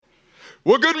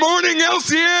Well, good morning,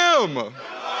 LCM. Good morning.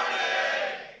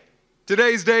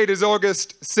 Today's date is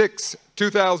August 6,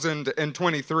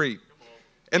 2023.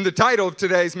 And the title of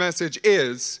today's message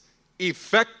is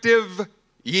Effective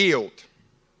Yield.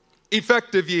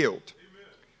 Effective Yield. Amen.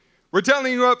 We're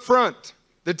telling you up front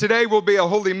that today will be a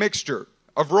holy mixture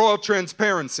of raw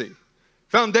transparency,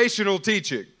 foundational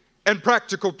teaching, and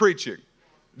practical preaching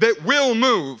that will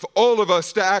move all of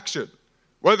us to action.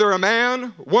 Whether a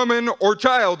man, woman, or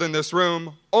child in this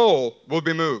room, all will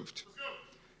be moved.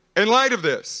 In light of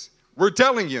this, we're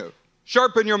telling you,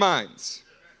 sharpen your minds,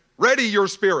 ready your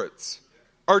spirits.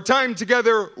 Our time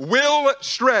together will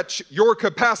stretch your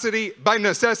capacity by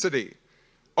necessity.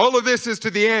 All of this is to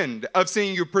the end of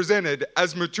seeing you presented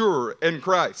as mature in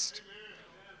Christ.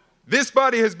 This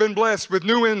body has been blessed with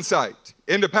new insight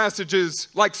into passages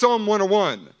like Psalm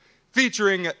 101,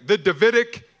 featuring the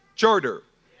Davidic charter,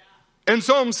 and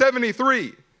Psalm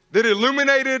 73, that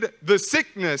illuminated the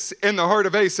sickness in the heart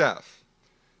of Asaph.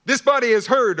 This body has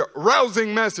heard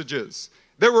rousing messages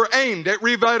that were aimed at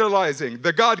revitalizing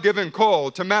the God-given call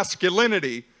to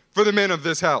masculinity for the men of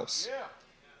this house. Yeah.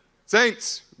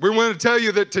 Saints, we want to tell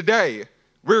you that today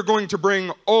we're going to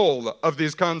bring all of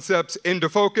these concepts into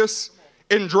focus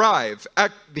and drive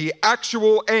at the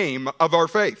actual aim of our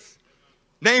faith,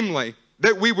 namely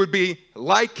that we would be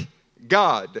like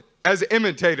God as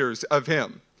imitators of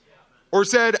him. Or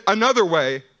said another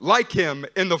way, like him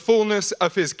in the fullness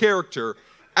of his character,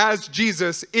 as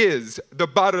Jesus is the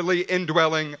bodily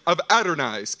indwelling of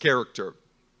Adonai's character.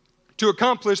 To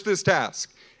accomplish this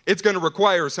task, it's going to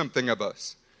require something of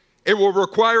us. It will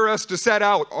require us to set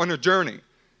out on a journey,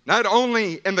 not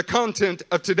only in the content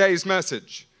of today's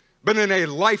message, but in a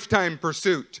lifetime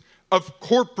pursuit of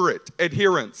corporate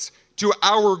adherence to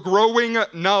our growing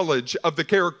knowledge of the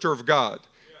character of God,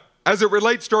 as it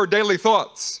relates to our daily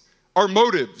thoughts, our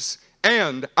motives,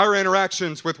 and our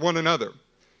interactions with one another.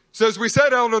 So as we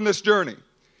set out on this journey,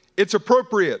 it's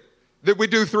appropriate that we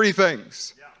do three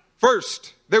things.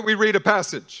 First, that we read a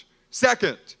passage.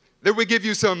 Second, that we give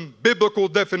you some biblical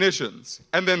definitions.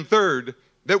 And then third,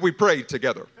 that we pray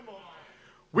together.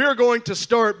 We are going to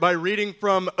start by reading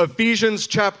from Ephesians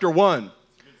chapter 1.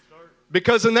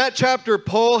 Because in that chapter,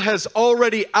 Paul has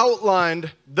already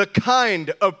outlined the kind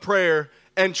of prayer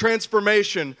and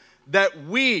transformation that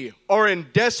we are in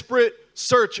desperate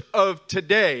search of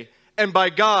today. And by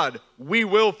God, we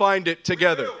will find it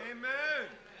together. Amen.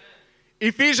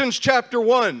 Ephesians chapter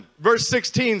 1, verse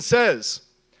 16 says,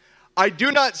 I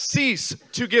do not cease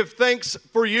to give thanks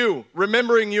for you,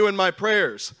 remembering you in my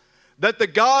prayers, that the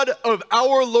God of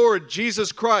our Lord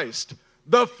Jesus Christ,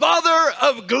 the Father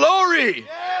of glory,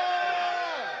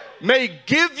 may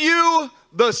give you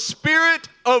the spirit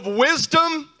of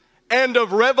wisdom and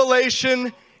of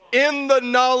revelation in the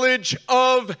knowledge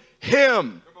of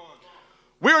him.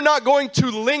 We are not going to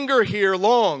linger here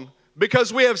long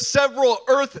because we have several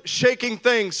earth-shaking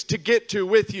things to get to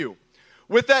with you.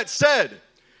 With that said,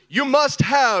 you must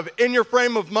have in your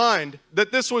frame of mind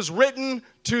that this was written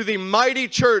to the mighty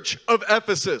church of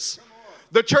Ephesus,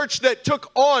 the church that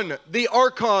took on the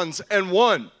archons and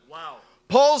won. Wow.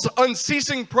 Paul's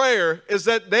unceasing prayer is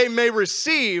that they may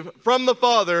receive from the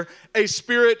Father a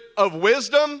spirit of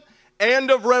wisdom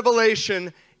and of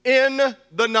revelation in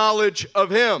the knowledge of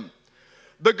him.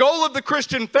 The goal of the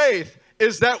Christian faith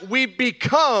is that we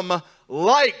become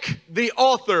like the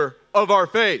author of our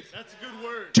faith. That's a good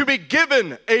word. To be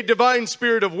given a divine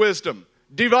spirit of wisdom,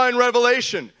 divine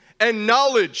revelation, and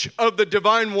knowledge of the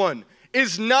divine one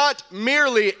is not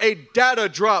merely a data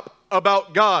drop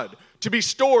about God to be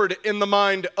stored in the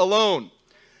mind alone.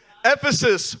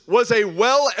 Ephesus was a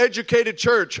well-educated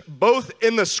church, both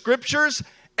in the scriptures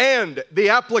and the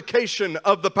application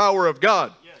of the power of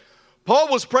God. Paul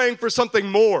was praying for something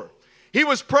more. He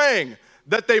was praying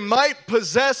that they might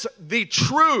possess the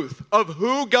truth of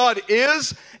who God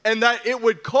is and that it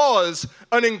would cause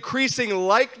an increasing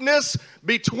likeness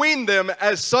between them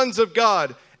as sons of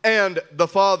God and the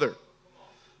Father.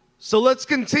 So let's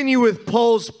continue with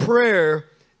Paul's prayer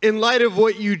in light of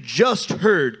what you just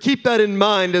heard. Keep that in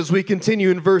mind as we continue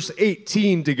in verse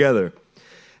 18 together.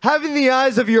 Having the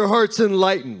eyes of your hearts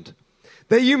enlightened,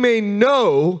 that you may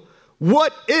know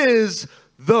what is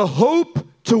the hope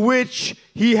to which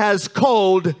he has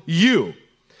called you?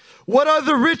 What are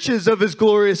the riches of his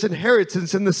glorious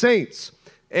inheritance in the saints?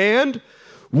 And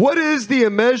what is the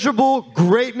immeasurable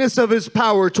greatness of his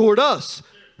power toward us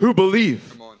who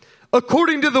believe?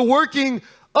 According to the working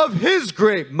of his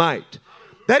great might,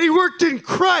 that he worked in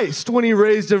Christ when he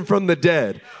raised him from the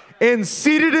dead and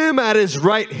seated him at his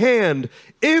right hand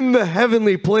in the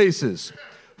heavenly places,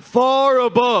 far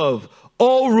above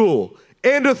all rule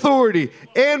and authority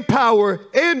and power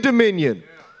and dominion,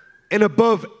 and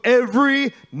above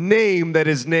every name that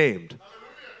is named.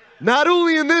 Not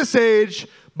only in this age,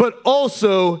 but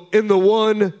also in the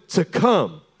one to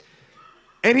come.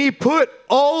 And he put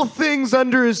all things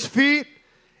under his feet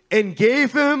and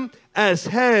gave him as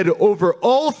head over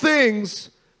all things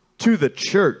to the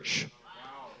church,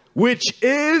 which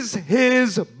is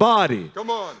his body. Come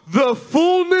on. The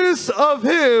fullness of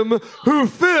him who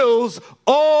fills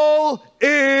all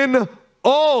in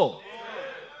all.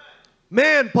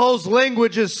 Man, Paul's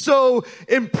language is so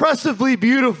impressively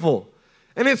beautiful.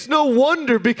 And it's no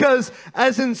wonder, because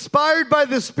as inspired by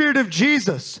the Spirit of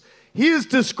Jesus, he is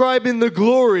describing the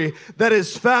glory that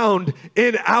is found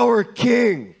in our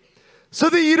King, so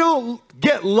that you don't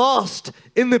get lost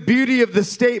in the beauty of the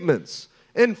statements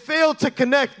and fail to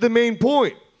connect the main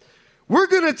point. We're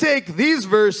going to take these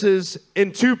verses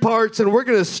in two parts, and we're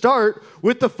going to start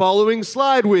with the following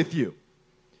slide with you.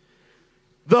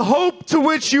 The hope to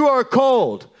which you are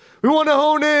called. We want to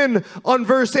hone in on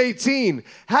verse 18.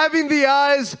 Having the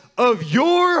eyes of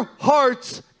your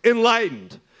hearts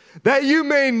enlightened, that you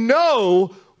may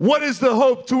know what is the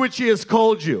hope to which he has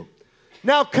called you.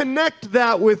 Now connect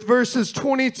that with verses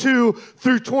 22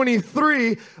 through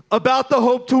 23 about the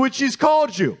hope to which he's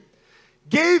called you.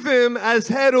 Gave him as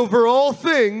head over all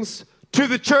things to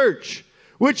the church,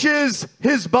 which is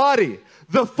his body,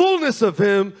 the fullness of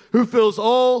him who fills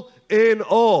all in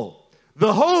all.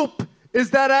 The hope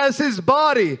is that as his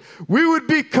body, we would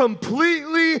be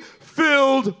completely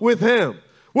filled with him.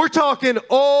 We're talking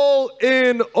all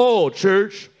in all,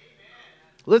 church.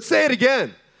 Let's say it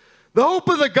again. The hope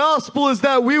of the gospel is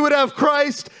that we would have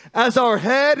Christ as our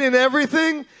head in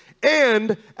everything,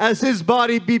 and as his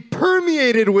body be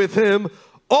permeated with him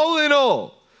all in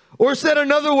all. Or said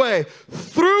another way,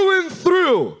 through and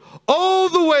through, all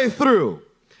the way through,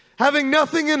 having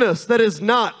nothing in us that is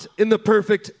not in the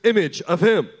perfect image of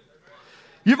him.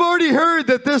 You've already heard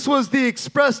that this was the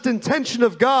expressed intention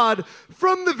of God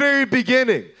from the very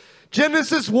beginning.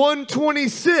 Genesis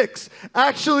 1:26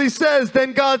 actually says,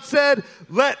 then God said,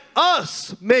 let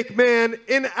us make man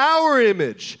in our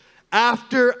image,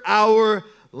 after our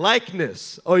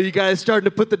likeness. Oh, you guys starting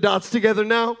to put the dots together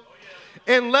now?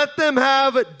 And let them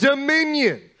have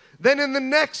dominion. Then in the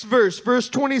next verse, verse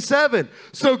 27,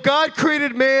 so God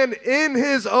created man in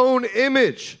his own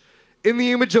image. In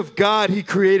the image of God, he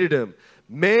created him.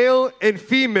 Male and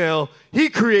female, he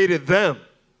created them.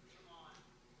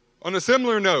 On a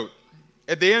similar note,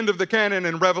 at the end of the canon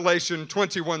in Revelation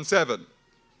 21:7,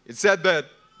 it said that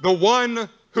the one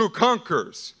who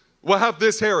conquers will have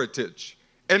this heritage,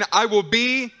 and I will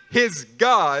be his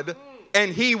God,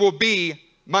 and he will be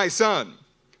my son.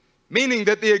 Meaning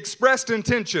that the expressed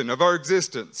intention of our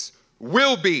existence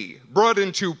will be brought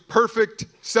into perfect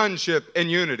sonship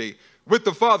and unity with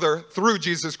the Father through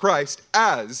Jesus Christ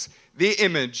as the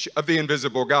image of the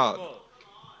invisible God.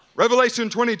 Revelation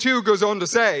 22 goes on to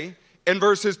say, in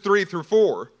verses 3 through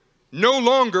 4, no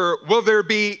longer will there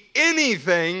be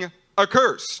anything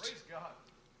accursed.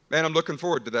 Man, I'm looking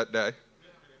forward to that day.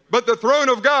 But the throne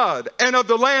of God and of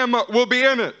the Lamb will be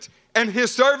in it, and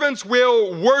his servants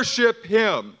will worship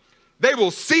him. They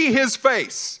will see his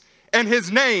face, and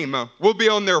his name will be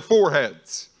on their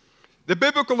foreheads. The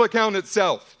biblical account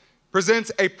itself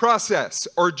presents a process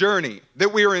or journey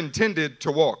that we are intended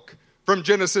to walk from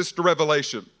Genesis to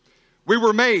Revelation. We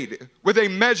were made with a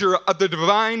measure of the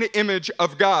divine image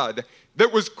of God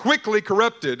that was quickly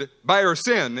corrupted by our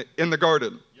sin in the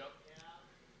garden.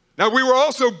 Now we were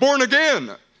also born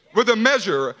again with a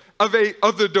measure of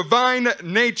the divine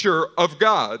nature of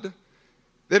God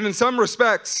that in some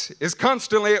respects is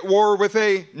constantly at war with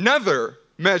another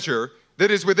measure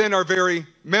that is within our very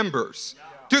members.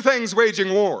 Two things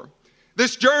waging war.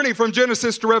 This journey from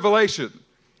Genesis to Revelation,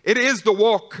 it is the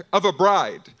walk of a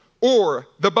bride, or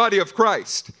the body of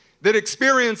Christ, that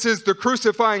experiences the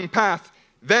crucifying path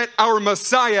that our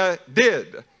Messiah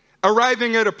did,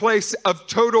 arriving at a place of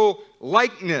total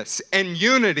likeness and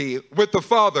unity with the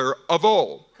Father of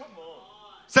all.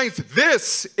 Saints,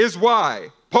 this is why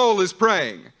Paul is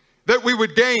praying that we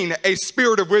would gain a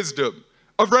spirit of wisdom,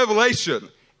 of revelation,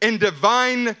 and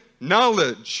divine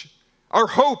knowledge. Our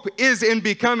hope is in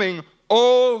becoming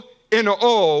all in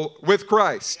all with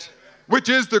Christ, which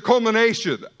is the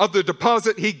culmination of the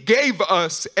deposit he gave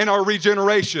us in our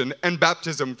regeneration and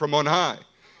baptism from on high.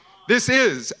 This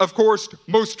is, of course,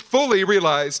 most fully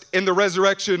realized in the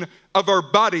resurrection of our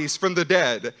bodies from the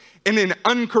dead in an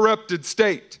uncorrupted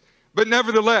state. But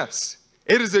nevertheless,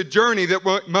 it is a journey that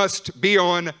we must be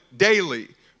on daily,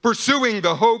 pursuing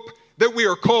the hope that we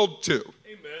are called to.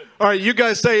 Amen. All right, you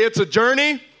guys say it's a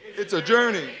journey. It's a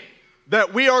journey.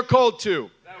 that we are called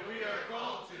to.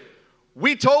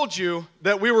 We told you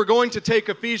that we were going to take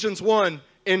Ephesians 1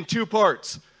 in two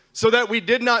parts so that we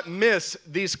did not miss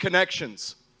these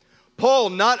connections. Paul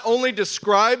not only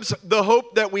describes the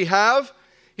hope that we have,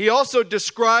 he also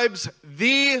describes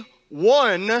the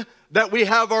one that we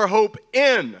have our hope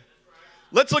in.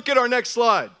 Let's look at our next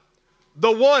slide.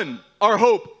 The one our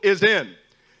hope is in.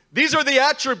 These are the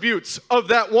attributes of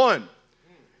that one.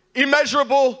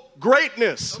 Immeasurable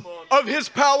greatness of his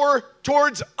power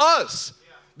towards us.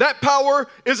 That power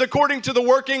is according to the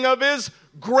working of his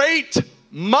great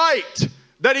might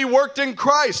that he worked in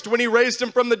Christ when he raised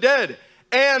him from the dead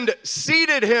and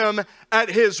seated him at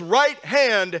his right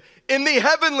hand in the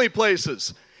heavenly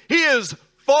places. He is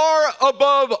far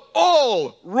above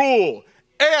all rule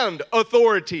and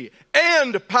authority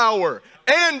and power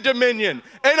and dominion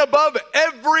and above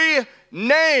every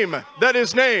name that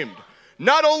is named,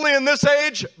 not only in this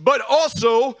age, but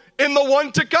also in the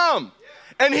one to come.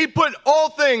 And he put all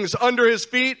things under his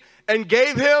feet and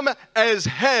gave him as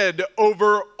head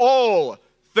over all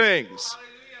things.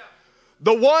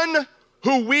 The one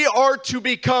who we are to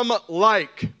become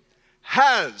like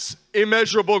has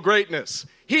immeasurable greatness.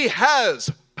 He has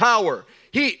power.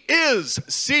 He is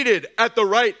seated at the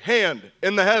right hand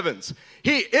in the heavens.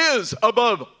 He is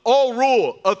above all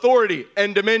rule, authority,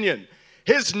 and dominion.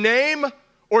 His name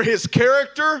or his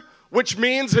character, which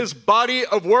means his body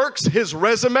of works, his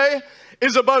resume,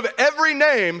 is above every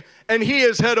name, and he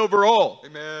is head over all.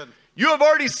 Amen. You have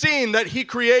already seen that he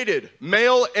created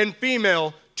male and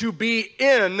female to be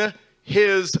in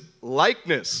his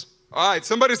likeness. All right,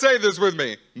 somebody say this with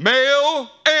me. Male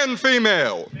and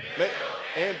female. Male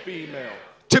and female.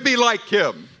 To be like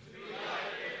him.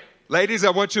 Ladies,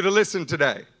 I want you to listen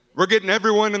today. We're getting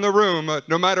everyone in the room,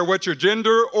 no matter what your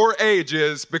gender or age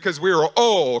is, because we are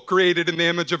all created in the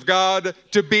image of God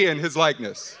to be in his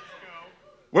likeness.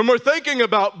 When we're thinking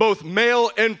about both male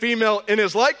and female in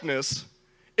his likeness,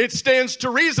 it stands to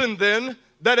reason then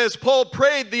that as Paul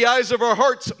prayed, the eyes of our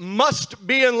hearts must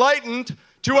be enlightened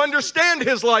to understand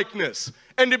his likeness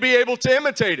and to be able to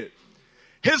imitate it.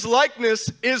 His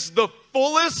likeness is the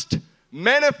fullest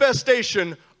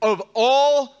manifestation of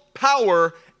all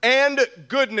power and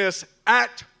goodness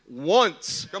at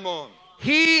once. Come on.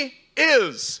 He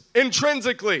is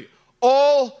intrinsically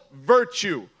all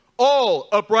virtue, all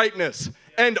uprightness,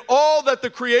 and all that the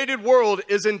created world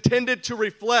is intended to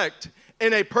reflect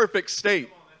in a perfect state.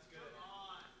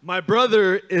 My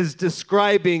brother is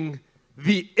describing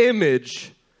the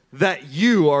image that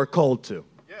you are called to.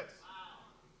 Yes.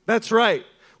 That's right.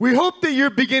 We hope that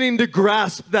you're beginning to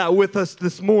grasp that with us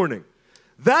this morning.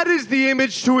 That is the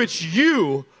image to which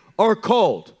you are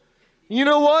called. You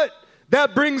know what?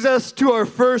 That brings us to our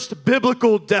first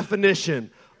biblical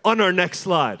definition on our next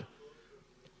slide.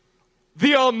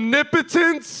 The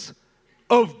omnipotence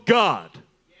of God.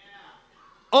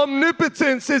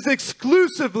 Omnipotence is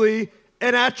exclusively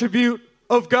an attribute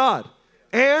of God,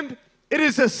 and it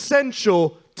is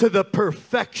essential to the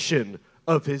perfection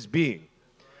of his being.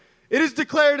 It is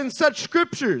declared in such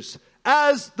scriptures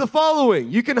as the following.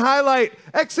 You can highlight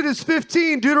Exodus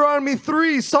 15, Deuteronomy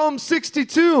 3, Psalm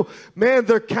 62. Man,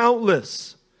 they're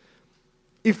countless.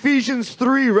 Ephesians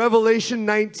 3, Revelation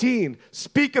 19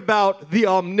 speak about the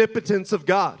omnipotence of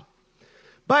God.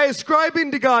 By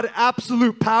ascribing to God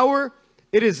absolute power,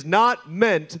 it is not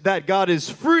meant that God is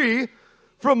free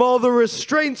from all the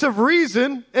restraints of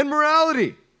reason and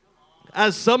morality,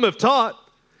 as some have taught,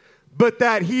 but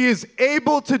that he is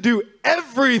able to do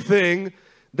everything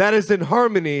that is in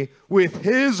harmony with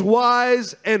his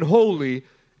wise and holy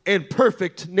and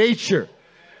perfect nature.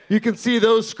 You can see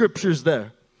those scriptures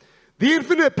there. The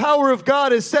infinite power of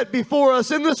God is set before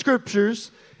us in the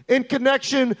scriptures in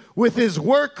connection with his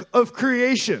work of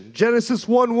creation. Genesis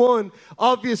 1:1,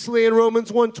 obviously in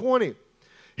Romans 1:20.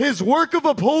 His work of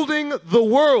upholding the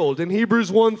world in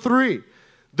Hebrews 1:3.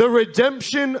 The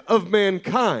redemption of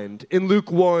mankind in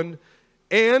Luke 1,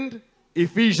 and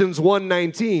Ephesians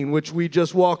 1:19, which we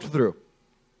just walked through.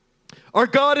 Our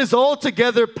God is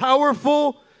altogether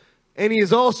powerful, and he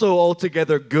is also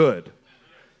altogether good.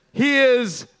 He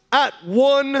is at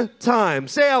one time,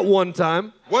 say at one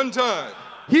time. One time.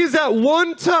 He is at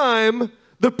one time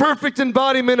the perfect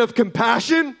embodiment of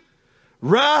compassion,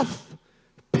 wrath,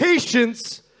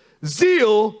 patience,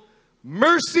 zeal,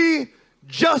 mercy,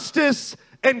 justice,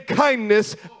 and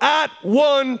kindness at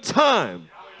one time.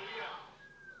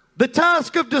 The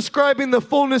task of describing the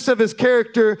fullness of his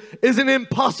character is an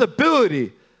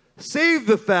impossibility, save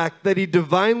the fact that he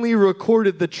divinely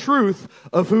recorded the truth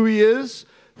of who he is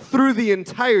through the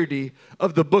entirety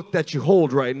of the book that you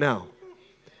hold right now.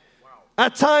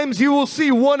 At times you will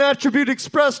see one attribute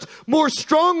expressed more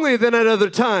strongly than at other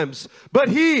times, but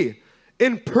he,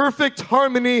 in perfect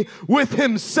harmony with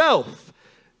himself,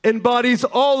 embodies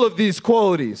all of these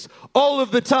qualities, all of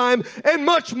the time, and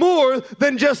much more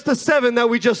than just the 7 that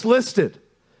we just listed.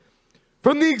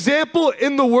 From the example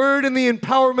in the Word and the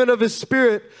empowerment of His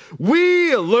Spirit,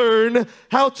 we learn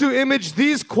how to image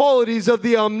these qualities of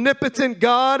the omnipotent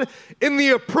God in the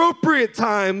appropriate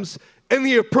times and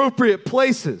the appropriate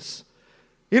places.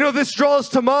 You know, this draws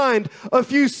to mind a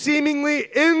few seemingly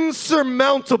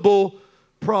insurmountable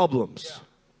problems.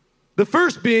 The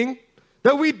first being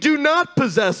that we do not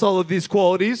possess all of these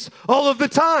qualities all of the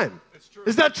time.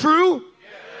 Is that true?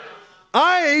 Yes.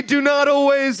 I do not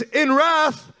always, in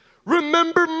wrath,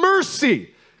 remember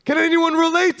mercy. Can anyone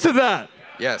relate to that?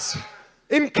 Yes.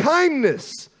 In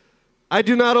kindness, I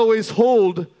do not always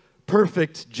hold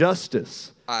perfect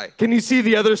justice. Aye. Can you see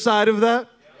the other side of that?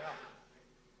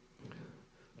 Yeah.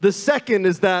 The second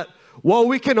is that while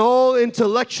we can all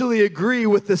intellectually agree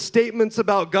with the statements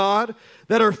about God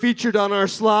that are featured on our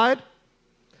slide,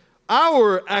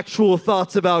 our actual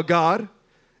thoughts about God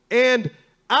and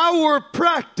our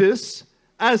practice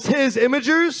as His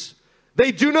imagers,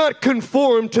 they do not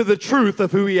conform to the truth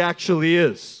of who He actually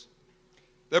is.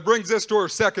 That brings us to our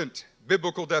second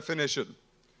biblical definition.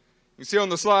 You see on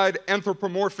the slide,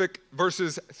 anthropomorphic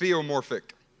versus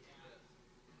theomorphic.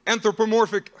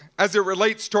 Anthropomorphic, as it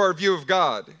relates to our view of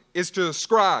God, is to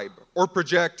ascribe or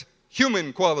project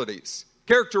human qualities,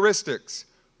 characteristics,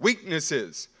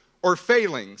 weaknesses, or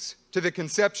failings to the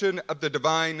conception of the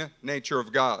divine nature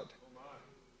of God.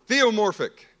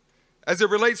 Theomorphic, as it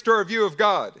relates to our view of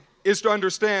God, is to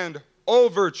understand all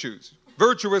virtues,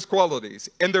 virtuous qualities,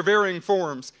 in their varying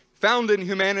forms found in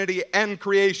humanity and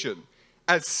creation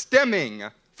as stemming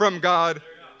from God,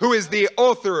 who is the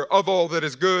author of all that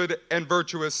is good and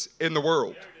virtuous in the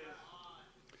world.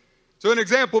 So an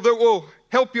example that will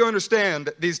help you understand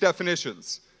these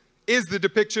definitions is the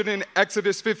depiction in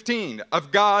Exodus 15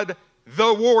 of God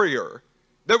the warrior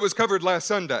that was covered last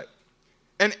Sunday.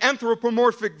 An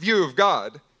anthropomorphic view of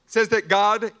God says that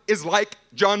God is like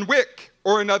John Wick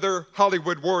or another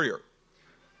Hollywood warrior.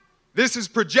 This is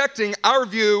projecting our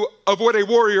view of what a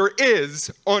warrior is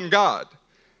on God.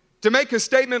 To make a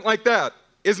statement like that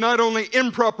is not only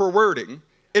improper wording,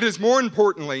 it is more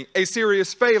importantly a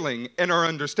serious failing in our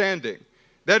understanding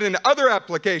that in other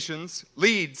applications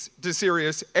leads to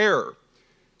serious error.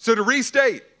 So to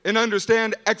restate and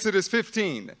understand Exodus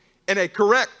 15 in a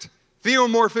correct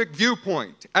theomorphic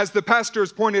viewpoint, as the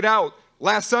pastors pointed out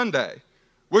last Sunday,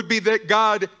 would be that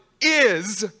God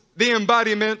is the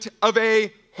embodiment of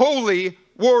a holy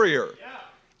warrior. Yeah.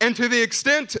 And to the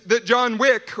extent that John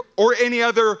Wick or any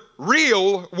other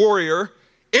real warrior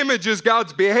images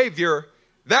God's behavior,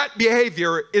 that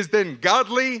behavior is then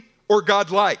godly or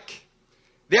godlike.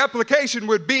 The application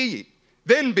would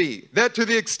then be that to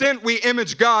the extent we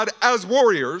image God as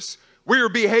warriors, we are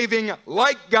behaving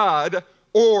like God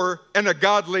or in a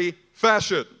godly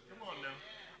fashion.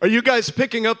 Are you guys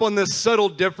picking up on this subtle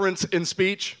difference in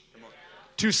speech?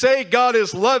 To say God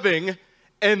is loving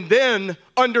and then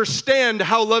understand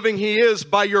how loving He is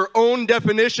by your own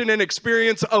definition and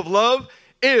experience of love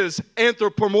is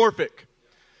anthropomorphic.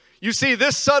 You see,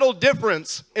 this subtle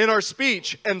difference in our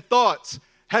speech and thoughts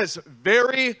has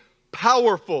very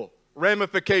powerful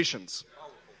ramifications.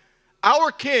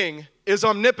 Our King is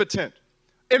omnipotent,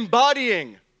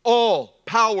 embodying all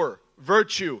power,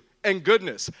 virtue, and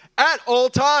goodness at all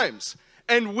times.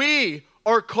 And we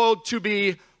are called to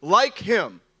be like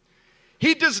Him.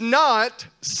 He does not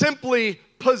simply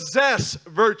possess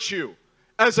virtue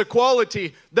as a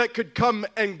quality that could come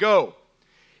and go.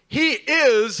 He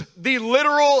is the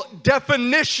literal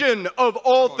definition of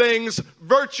all things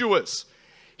virtuous.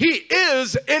 He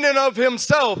is in and of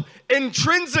Himself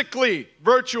intrinsically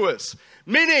virtuous,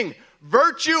 meaning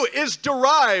virtue is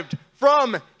derived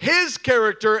from His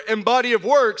character and body of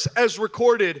works as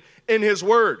recorded in His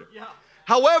Word. Yeah.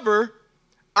 However,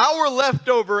 our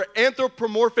leftover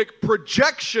anthropomorphic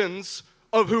projections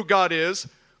of who God is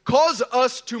cause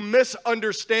us to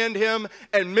misunderstand Him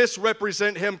and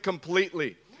misrepresent Him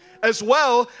completely, as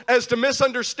well as to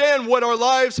misunderstand what our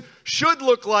lives should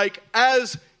look like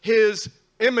as His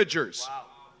imagers. Wow.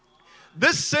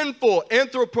 This sinful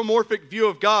anthropomorphic view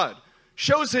of God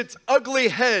shows its ugly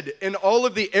head in all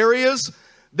of the areas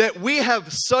that we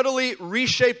have subtly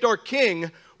reshaped our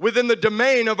King within the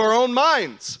domain of our own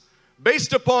minds,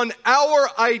 based upon our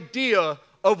idea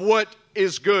of what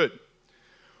is good.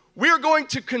 We are going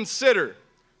to consider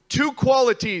two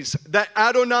qualities that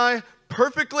Adonai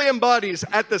perfectly embodies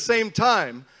at the same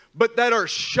time, but that are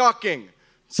shocking.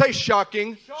 Say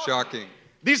shocking. Shocking.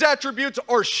 These attributes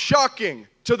are shocking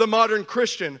to the modern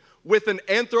Christian with an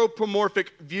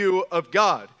anthropomorphic view of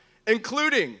God,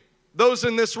 including those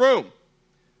in this room.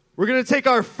 We're going to take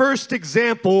our first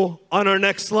example on our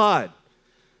next slide.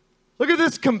 Look at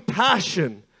this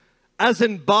compassion as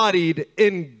embodied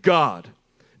in God.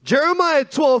 Jeremiah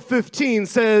 12:15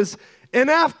 says, "And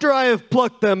after I have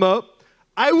plucked them up,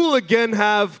 I will again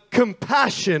have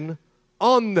compassion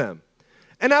on them.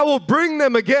 And I will bring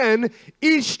them again,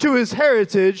 each to his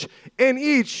heritage and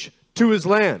each to his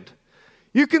land."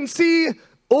 You can see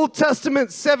Old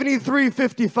Testament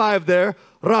 73:55 there,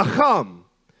 racham.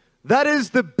 That is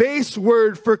the base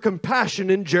word for compassion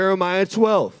in Jeremiah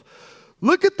 12.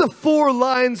 Look at the 4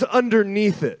 lines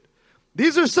underneath it.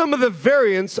 These are some of the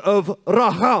variants of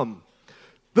racham.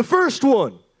 The first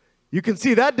one, you can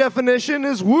see that definition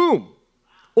is womb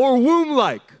or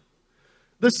womb-like.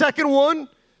 The second one,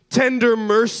 tender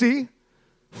mercy.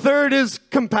 Third is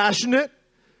compassionate.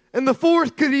 And the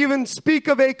fourth could even speak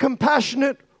of a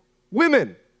compassionate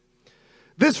woman.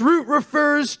 This root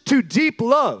refers to deep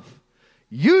love,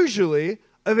 usually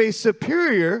of a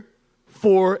superior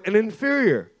for an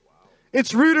inferior.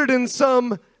 It's rooted in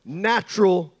some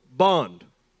natural bond.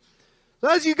 So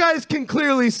as you guys can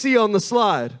clearly see on the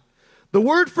slide, the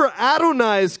word for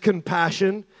Adonai's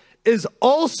compassion is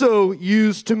also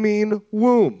used to mean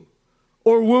womb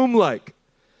or womb-like.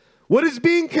 What is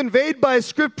being conveyed by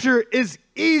Scripture is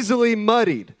easily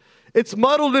muddied. It's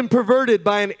muddled and perverted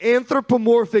by an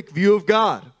anthropomorphic view of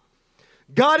God.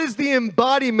 God is the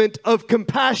embodiment of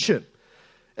compassion.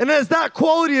 And as that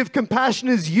quality of compassion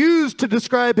is used to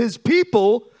describe his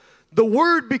people, the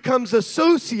word becomes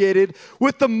associated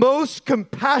with the most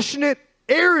compassionate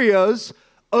areas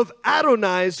of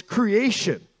Adonai's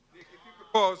creation.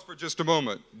 Pause for just a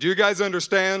moment. Do you guys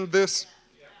understand this?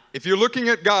 If you're looking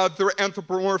at God through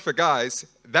anthropomorphic eyes,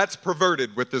 that's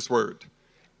perverted with this word.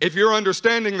 If you're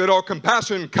understanding that all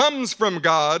compassion comes from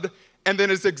God and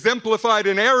then is exemplified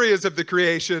in areas of the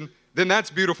creation, then that's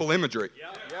beautiful imagery.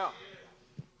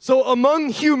 So among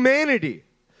humanity,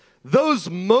 those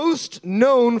most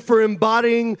known for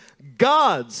embodying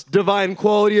God's divine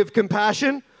quality of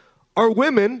compassion are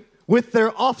women with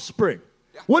their offspring.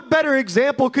 What better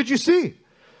example could you see?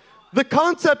 The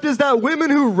concept is that women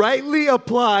who rightly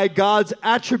apply God's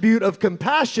attribute of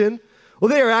compassion, well,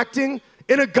 they are acting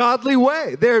in a godly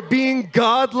way. They're being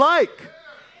God-like.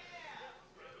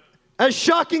 As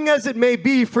shocking as it may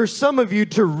be for some of you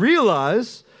to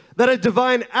realize that a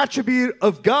divine attribute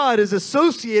of God is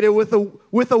associated with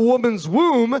a woman's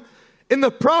womb, in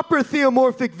the proper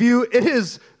theomorphic view, it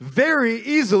is very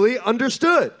easily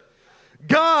understood.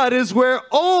 God is where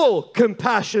all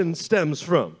compassion stems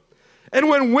from. And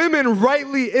when women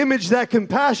rightly image that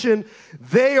compassion,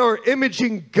 they are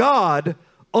imaging God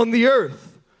on the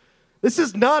earth. This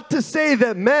is not to say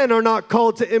that men are not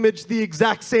called to image the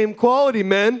exact same quality,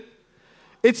 men.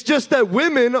 It's just that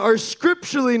women are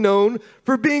scripturally known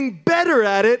for being better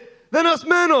at it than us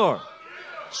men are.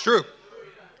 It's true.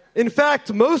 In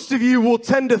fact, most of you will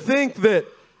tend to think that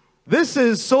this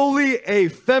is solely a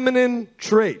feminine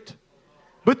trait.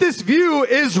 But this view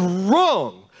is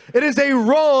wrong. It is a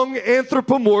wrong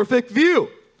anthropomorphic view.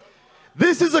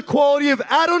 This is a quality of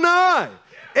Adonai.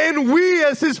 And we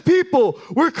as his people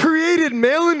were created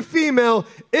male and female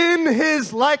in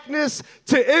his likeness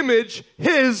to image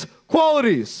his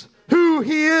qualities, who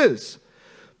he is.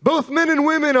 Both men and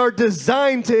women are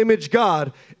designed to image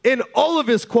God in all of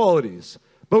his qualities.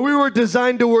 But we were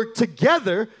designed to work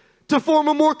together to form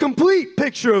a more complete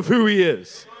picture of who he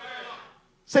is.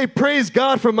 Say, praise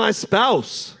God for my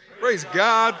spouse. Praise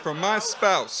God for my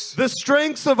spouse. The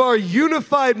strengths of our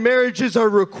unified marriages are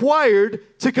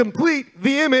required to complete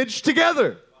the image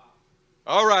together.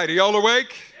 All right, are y'all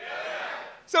awake?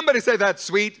 Somebody say that's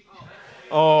sweet.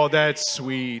 Oh, that's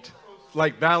sweet.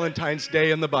 Like Valentine's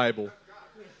Day in the Bible.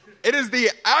 It is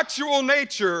the actual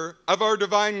nature of our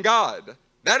divine God.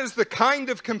 That is the kind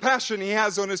of compassion he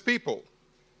has on his people.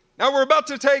 Now we're about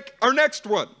to take our next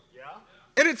one.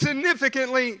 And it's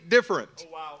significantly different.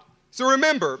 So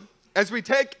remember, as we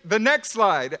take the next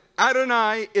slide,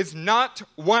 Adonai is not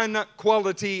one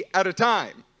quality at a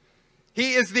time.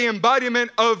 He is the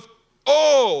embodiment of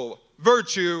all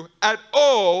virtue at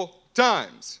all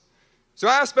times. So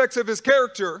aspects of his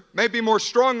character may be more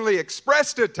strongly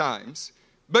expressed at times,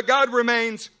 but God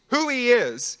remains who he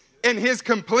is in his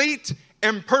complete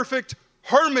and perfect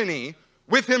harmony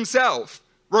with himself,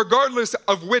 regardless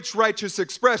of which righteous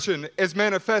expression is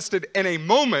manifested in a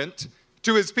moment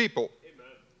to his people.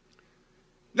 Amen.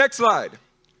 Next slide.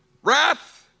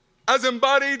 Wrath as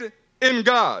embodied in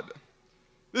God.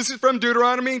 This is from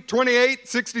Deuteronomy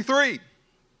 28:63.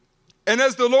 And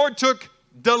as the Lord took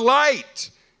delight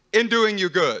in doing you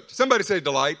good. Somebody say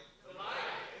delight.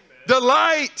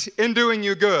 Delight in doing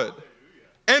you good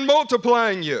and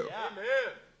multiplying you.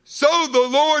 So the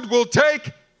Lord will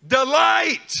take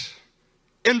delight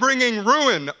in bringing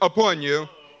ruin upon you,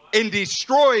 in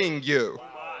destroying you.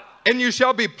 And you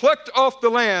shall be plucked off the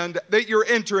land that you're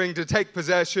entering to take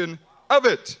possession of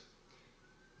it.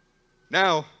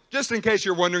 Now, just in case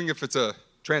you're wondering if it's a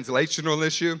translational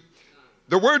issue,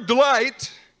 the word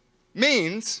delight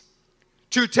means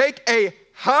to take a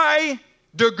high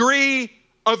degree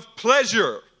of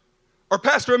pleasure. Or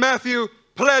Pastor Matthew,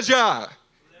 pleasure.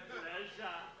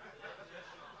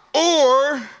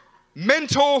 Or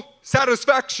mental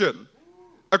satisfaction,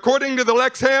 according to the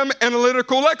Lexham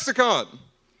Analytical Lexicon.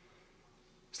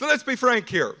 So let's be frank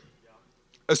here.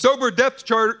 A sober depth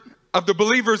chart of the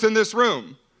believers in this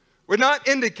room would not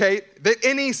indicate that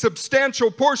any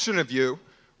substantial portion of you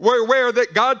were aware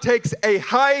that God takes a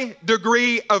high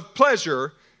degree of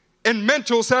pleasure and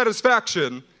mental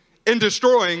satisfaction in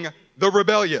destroying the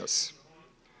rebellious.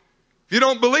 If you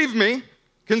don't believe me,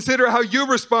 consider how you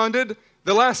responded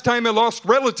the last time a lost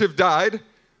relative died,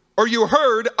 or you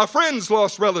heard a friend's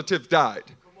lost relative died.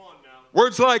 Come on now.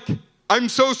 Words like, I'm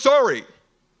so sorry,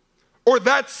 or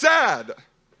that's sad,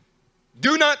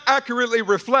 do not accurately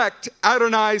reflect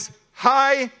Adonai's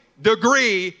high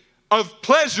degree of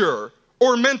pleasure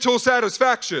or mental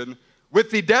satisfaction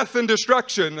with the death and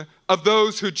destruction of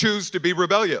those who choose to be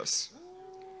rebellious.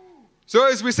 So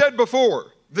as we said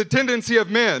before, the tendency of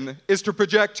men is to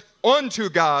project onto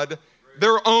God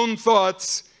their own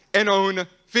thoughts and own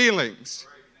feelings.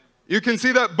 You can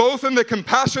see that both in the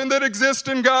compassion that exists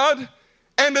in God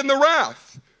and in the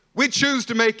wrath. We choose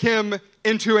to make him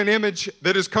into an image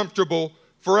that is comfortable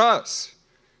for us.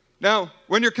 Now,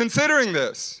 when you're considering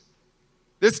this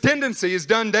tendency is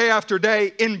done day after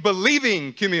day in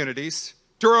believing communities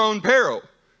to our own peril.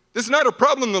 This is not a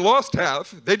problem the lost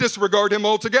have. They disregard him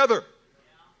altogether.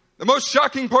 The most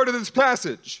shocking part of this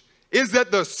passage is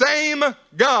that the same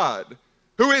God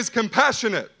who is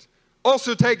compassionate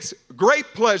also takes great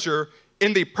pleasure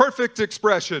in the perfect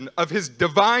expression of his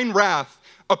divine wrath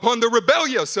upon the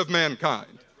rebellious of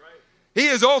mankind. He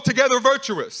is altogether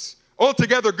virtuous,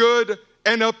 altogether good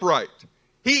and upright.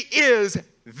 He is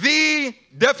the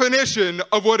definition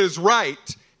of what is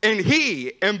right, and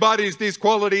he embodies these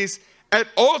qualities at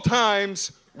all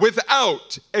times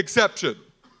without exception.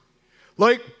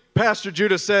 Like Pastor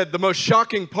Judah said, the most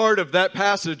shocking part of that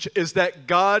passage is that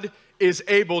God is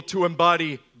able to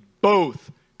embody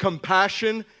both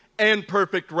compassion and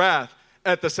perfect wrath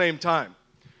at the same time.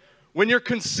 When you're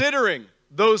considering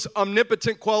those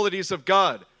omnipotent qualities of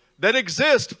God that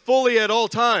exist fully at all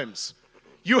times,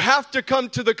 you have to come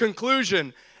to the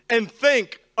conclusion and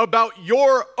think about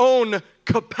your own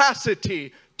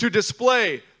capacity to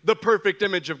display the perfect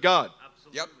image of God.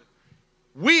 Absolutely. Yep.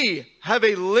 We have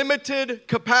a limited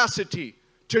capacity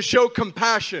to show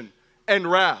compassion and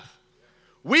wrath.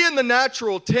 We in the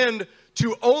natural tend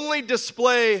to only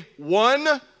display one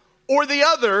or the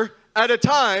other at a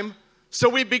time, so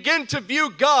we begin to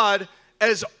view God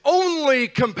as only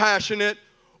compassionate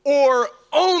or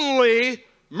only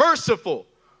merciful,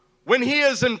 when he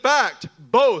is in fact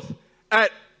both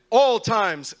at all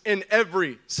times in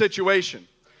every situation.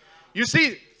 You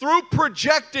see, through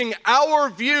projecting our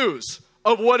views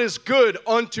of what is good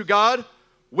onto God,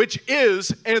 which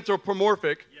is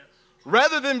anthropomorphic,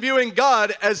 rather than viewing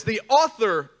God as the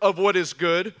author of what is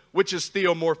good, which is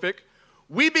theomorphic,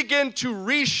 we begin to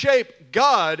reshape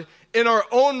God in our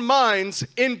own minds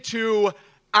into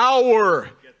our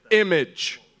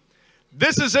image.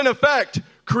 This is in effect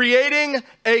creating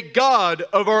a God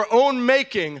of our own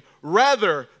making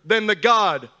rather than the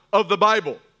God of the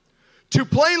Bible. To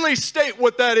plainly state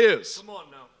what that is. Come on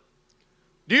now.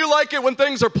 Do you like it when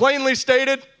things are plainly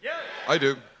stated? Yes. I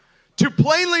do. To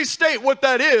plainly state what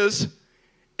that is,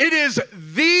 it is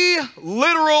the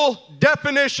literal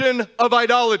definition of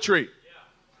idolatry,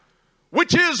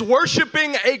 which is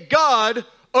worshiping a God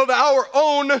of our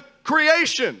own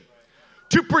creation.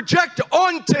 To project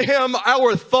onto him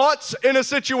our thoughts in a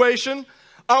situation,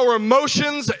 our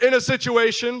emotions in a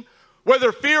situation,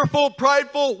 whether fearful,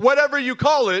 prideful, whatever you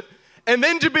call it, and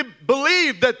then to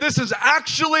believe that this is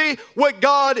actually what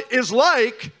God is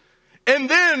like, and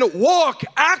then walk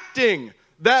acting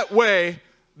that way,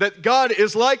 that God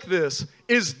is like this,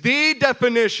 is the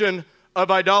definition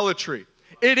of idolatry.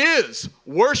 It is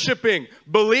worshiping,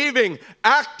 believing,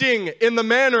 acting in the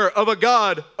manner of a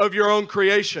God of your own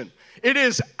creation. It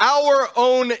is our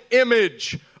own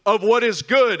image of what is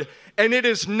good, and it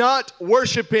is not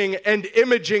worshiping and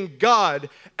imaging God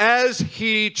as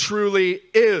he truly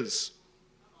is.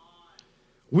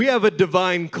 we have a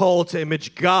divine call to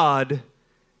image God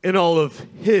in all of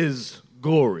His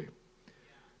glory.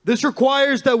 This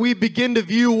requires that we begin to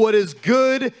view what is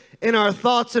good in our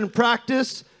thoughts and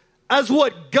practice as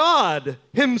what God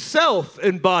Himself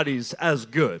embodies as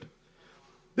good.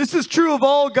 This is true of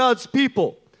all God's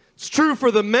people. It's true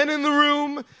for the men in the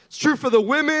room, it's true for the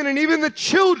women, and even the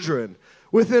children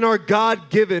within our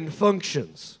God-given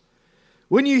functions.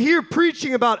 When you hear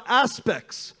preaching about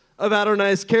aspects of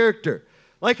Adonai's character,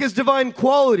 like His divine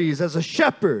qualities as a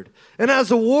shepherd and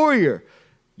as a warrior,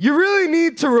 you really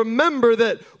need to remember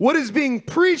that what is being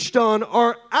preached on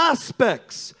are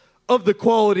aspects of the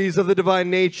qualities of the divine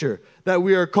nature that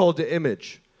we are called to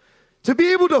image. To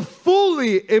be able to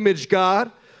fully image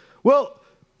God, well,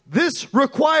 this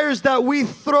requires that we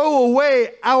throw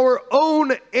away our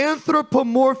own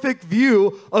anthropomorphic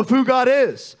view of who God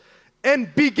is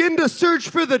and begin to search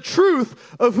for the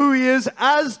truth of who He is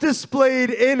as displayed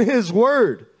in His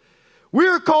Word. We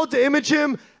are called to image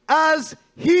Him as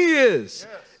He is,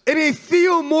 in a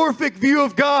theomorphic view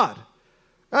of God.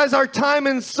 As our time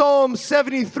in Psalm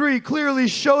 73 clearly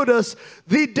showed us,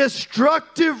 the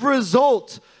destructive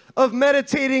result of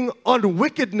meditating on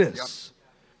wickedness.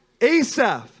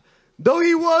 Asaph, though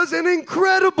he was an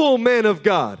incredible man of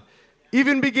God,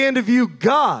 even began to view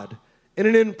God in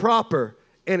an improper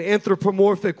and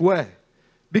anthropomorphic way,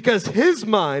 because his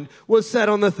mind was set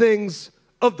on the things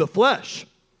of the flesh.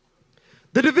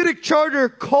 The Davidic Charter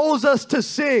calls us to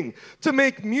sing, to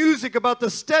make music about the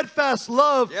steadfast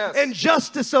love and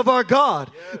justice of our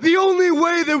God. The only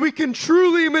way that we can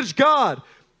truly image God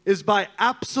is by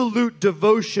absolute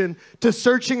devotion to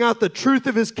searching out the truth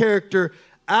of His character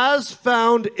as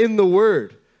found in the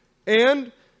Word,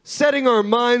 and setting our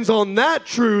minds on that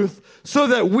truth so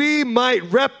that we might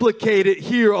replicate it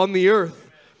here on the earth.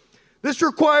 This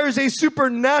requires a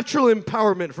supernatural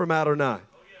empowerment from Adonai.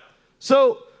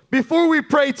 So, before we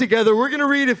pray together, we're going to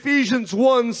read Ephesians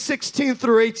 1, 16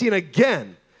 through 18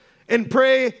 again and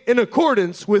pray in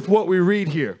accordance with what we read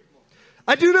here.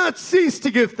 I do not cease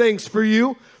to give thanks for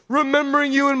you,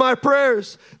 remembering you in my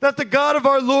prayers, that the God of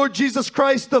our Lord Jesus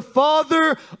Christ, the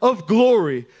Father of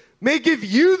glory, may give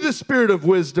you the spirit of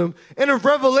wisdom and of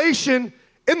revelation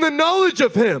in the knowledge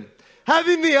of Him,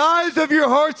 having the eyes of your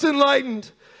hearts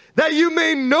enlightened, that you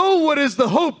may know what is the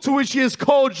hope to which He has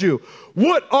called you,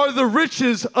 what are the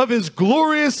riches of His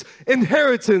glorious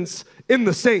inheritance in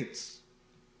the saints.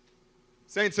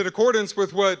 Saints, in accordance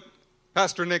with what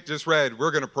Pastor Nick just read,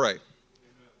 we're going to pray.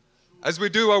 As we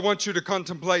do, I want you to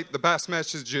contemplate the past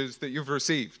messages that you've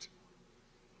received.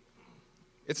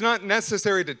 It's not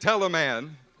necessary to tell a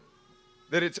man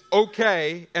that it's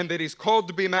okay and that he's called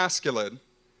to be masculine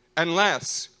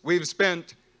unless we've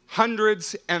spent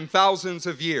hundreds and thousands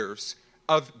of years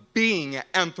of being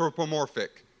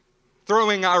anthropomorphic,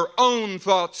 throwing our own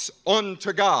thoughts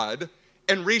onto God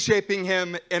and reshaping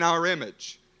Him in our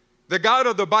image. The God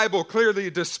of the Bible clearly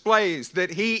displays that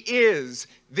He is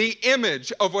the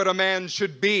image of what a man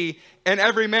should be, and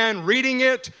every man reading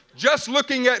it, just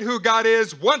looking at who God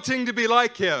is, wanting to be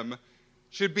like Him,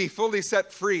 should be fully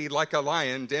set free like a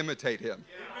lion to imitate Him.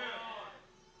 Yeah.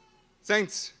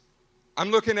 Saints, I'm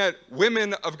looking at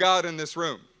women of God in this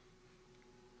room.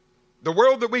 The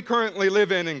world that we currently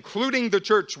live in, including the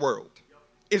church world,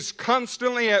 is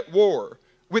constantly at war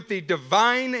with the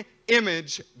divine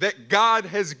image that God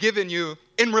has given you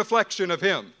in reflection of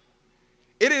Him.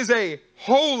 It is a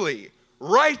holy,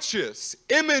 righteous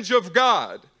image of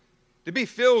God to be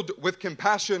filled with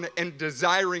compassion and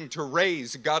desiring to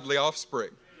raise godly offspring.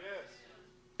 Yes.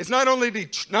 It's not only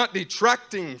not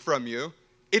detracting from you,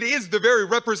 it is the very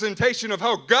representation of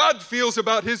how God feels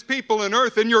about His people on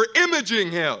earth, and you're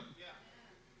imaging Him.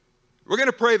 We're going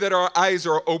to pray that our eyes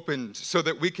are opened so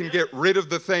that we can get rid of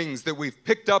the things that we've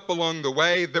picked up along the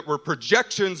way that were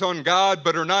projections on God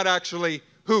but are not actually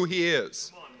who He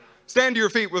is. Stand to your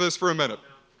feet with us for a minute.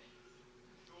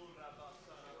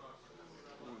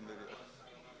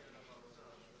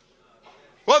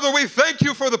 Father, we thank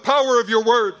You for the power of Your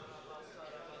word.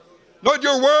 Lord,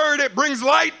 Your word, it brings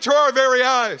light to our very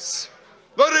eyes.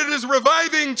 Lord, it is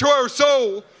reviving to our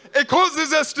soul. It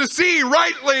causes us to see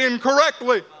rightly and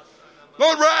correctly.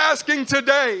 Lord, we're asking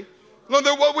today, Lord,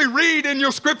 that what we read in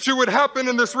Your scripture would happen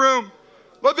in this room.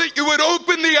 Lord, that You would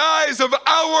open the eyes of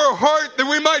our heart that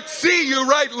we might see You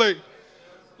rightly.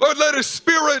 Lord, let a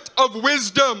spirit of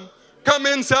wisdom come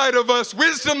inside of us.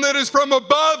 Wisdom that is from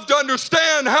above to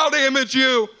understand how to image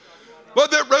You. Lord,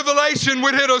 that revelation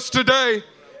would hit us today.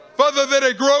 Father, that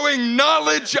a growing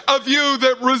knowledge of You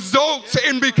that results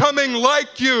in becoming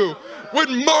like You would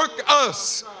mark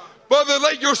us. Father,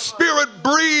 let Your Spirit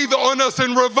breathe on us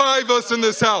and revive us in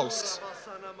this house.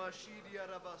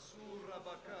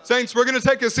 Saints, we're going to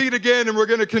take a seat again and we're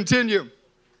going to continue.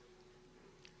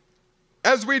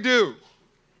 As we do,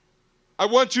 I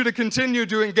want you to continue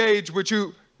to engage what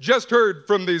you just heard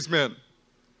from these men.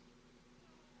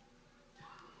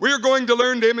 We are going to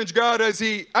learn to image God as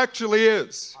He actually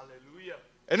is. Hallelujah.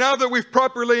 And now that we've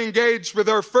properly engaged with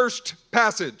our first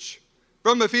passage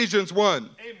from Ephesians 1,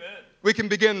 Amen. we can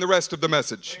begin the rest of the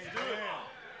message.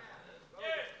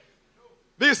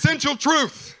 The essential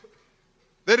truth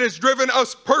that has driven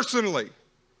us personally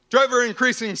to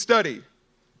ever-increasing study,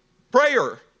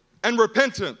 prayer, and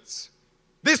repentance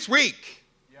this week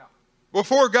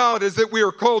before God is that we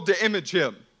are called to image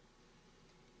Him.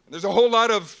 There's a whole lot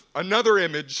of another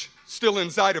image still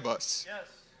inside of us. Yes.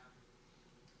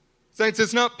 Saints,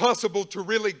 it's not possible to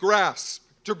really grasp,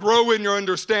 to grow in your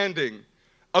understanding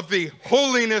of the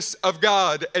holiness of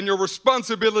God and your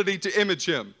responsibility to image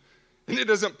Him. And it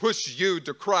doesn't push you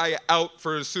to cry out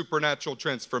for a supernatural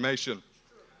transformation.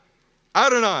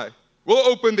 Adonai will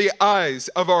open the eyes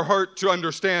of our heart to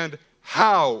understand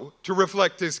how to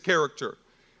reflect His character.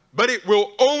 But it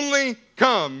will only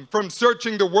come from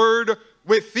searching the Word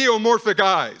with theomorphic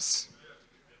eyes.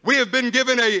 We have been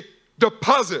given a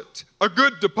deposit, a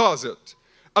good deposit,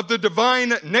 of the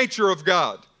divine nature of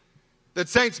God that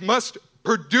saints must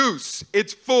produce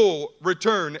its full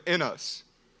return in us.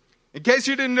 In case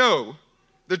you didn't know,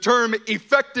 the term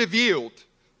effective yield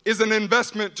is an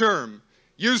investment term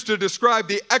used to describe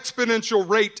the exponential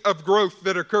rate of growth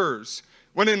that occurs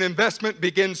when an investment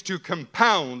begins to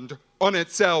compound on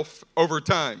itself over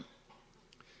time.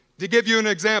 To give you an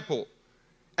example,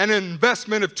 an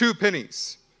investment of 2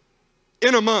 pennies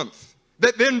in a month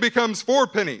that then becomes 4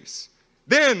 pennies,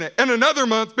 then in another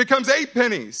month becomes 8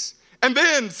 pennies, and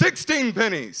then 16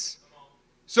 pennies,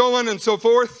 so on and so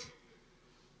forth.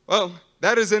 Well,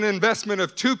 that is an investment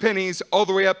of 2 pennies all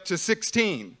the way up to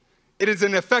 16. It is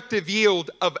an effective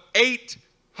yield of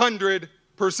 800%.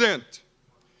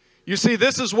 You see,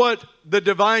 this is what the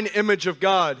divine image of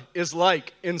God is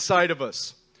like inside of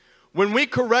us. When we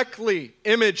correctly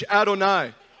image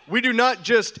Adonai, we do not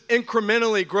just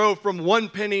incrementally grow from 1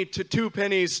 penny to 2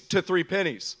 pennies to 3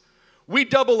 pennies. We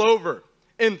double over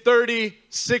in 30,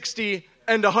 60,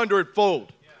 and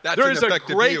 100-fold. That's there an is a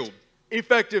effective great yield.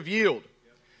 effective yield.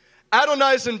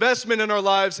 Adonai's investment in our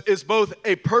lives is both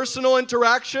a personal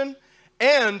interaction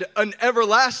and an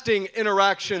everlasting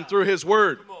interaction through His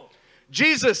Word.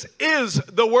 Jesus is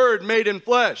the Word made in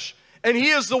flesh, and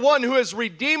He is the one who has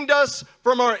redeemed us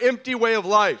from our empty way of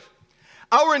life.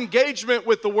 Our engagement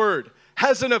with the Word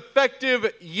has an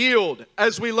effective yield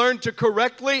as we learn to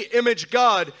correctly image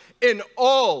God in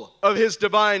all of His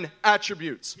divine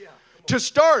attributes. To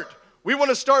start, we want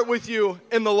to start with you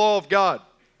in the law of God.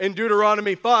 In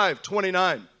Deuteronomy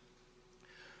 5:29.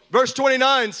 Verse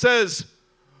 29 says,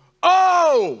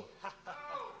 Oh,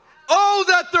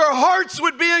 that their hearts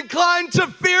would be inclined to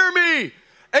fear me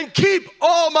and keep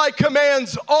all my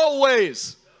commands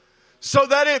always, so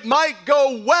that it might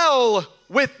go well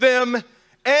with them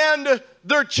and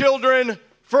their children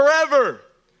forever.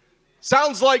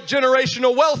 Sounds like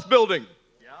generational wealth building.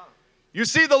 You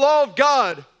see, the law of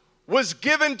God was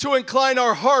given to incline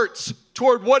our hearts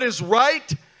toward what is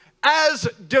right as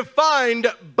defined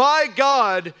by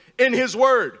God in His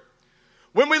Word.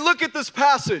 When we look at this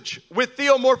passage with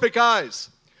theomorphic eyes,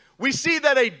 we see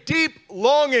that a deep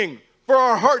longing for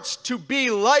our hearts to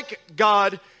be like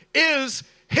God is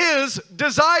His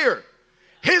desire.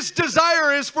 His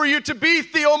desire is for you to be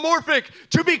theomorphic,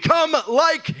 to become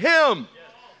like Him.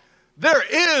 There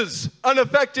is an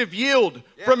effective yield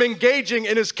from engaging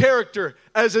in His character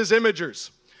as His imagers.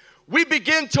 We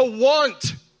begin to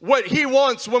want what He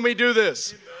wants when we do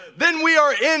this. Then we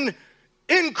are in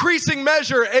increasing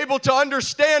measure able to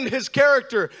understand His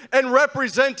character and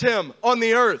represent Him on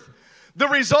the earth. The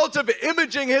result of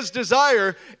imaging His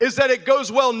desire is that it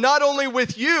goes well not only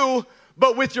with you,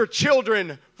 but with your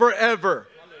children forever.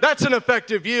 That's an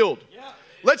effective yield.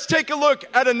 Let's take a look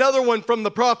at another one from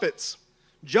the prophets.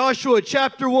 Joshua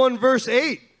chapter 1 verse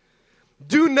 8.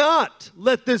 Do not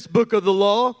let this book of the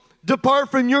law depart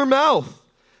from your mouth.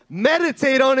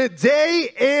 Meditate on it day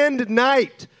and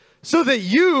night, so that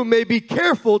you may be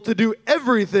careful to do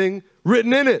everything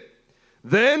written in it.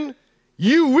 Then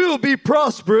you will be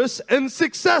prosperous and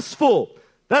successful.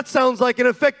 That sounds like an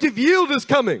effective yield is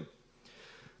coming.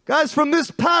 Guys, from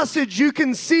this passage, you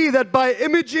can see that by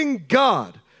imaging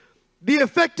God, the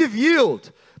effective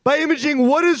yield, by imaging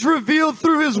what is revealed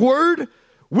through His Word,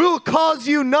 will cause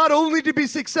you not only to be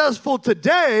successful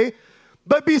today,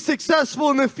 but be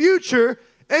successful in the future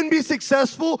and be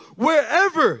successful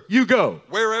wherever you go.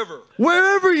 Wherever.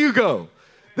 Wherever you go.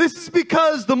 This is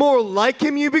because the more like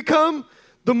Him you become,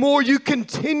 the more you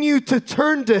continue to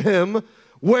turn to him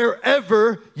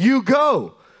wherever you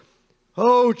go.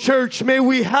 Oh, church, may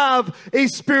we have a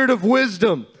spirit of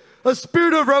wisdom, a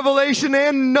spirit of revelation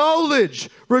and knowledge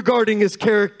regarding his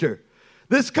character.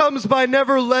 This comes by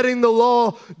never letting the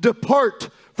law depart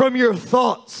from your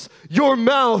thoughts, your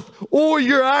mouth, or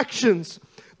your actions.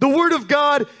 The Word of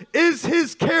God is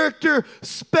his character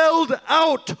spelled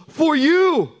out for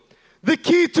you. The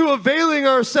key to availing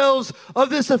ourselves of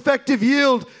this effective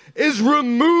yield is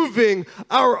removing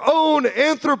our own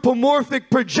anthropomorphic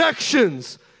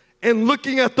projections and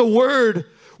looking at the Word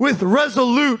with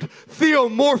resolute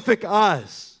theomorphic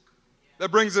eyes.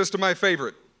 That brings us to my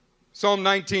favorite, Psalm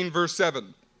 19, verse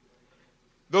 7.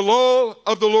 The law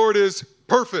of the Lord is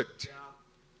perfect,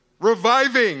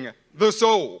 reviving the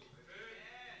soul.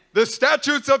 The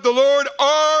statutes of the Lord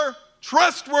are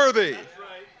trustworthy,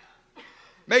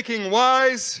 making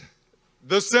wise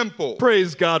the simple.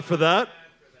 Praise God for that.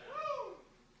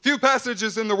 Few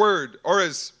passages in the Word are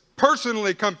as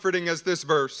personally comforting as this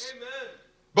verse,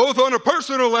 both on a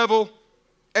personal level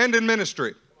and in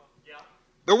ministry.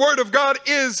 The Word of God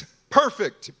is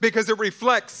perfect because it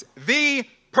reflects the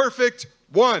perfect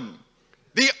one,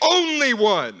 the only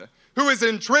one who is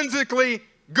intrinsically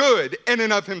good in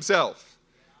and of himself.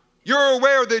 You're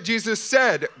aware that Jesus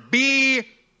said, "Be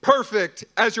perfect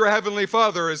as your heavenly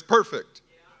Father is perfect."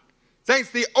 Saints,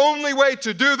 the only way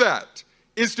to do that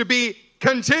is to be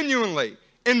continually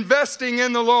investing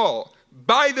in the law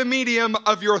by the medium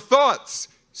of your thoughts,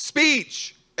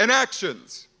 speech, and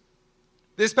actions.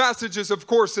 This passage is, of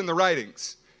course, in the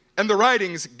writings, and the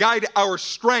writings guide our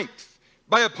strength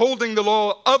by upholding the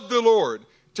law of the Lord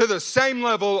to the same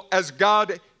level as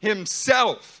God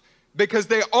himself, because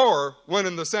they are one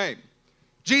and the same.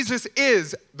 Jesus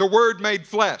is the Word made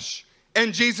flesh,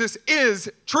 and Jesus is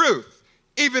truth,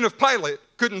 even if Pilate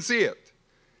couldn't see it.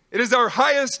 It is our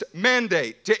highest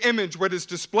mandate to image what is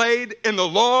displayed in the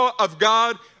law of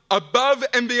God above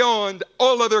and beyond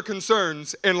all other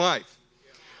concerns in life.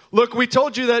 Look, we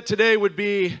told you that today would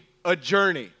be a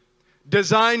journey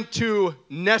designed to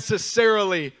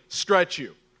necessarily stretch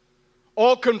you.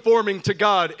 All conforming to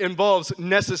God involves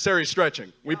necessary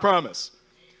stretching, we promise.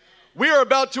 We are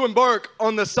about to embark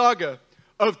on the saga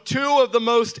of two of the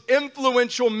most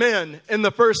influential men in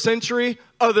the first century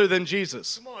other than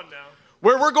Jesus. Come on now.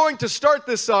 Where we're going to start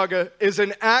this saga is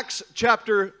in Acts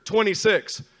chapter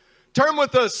 26. Turn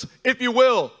with us, if you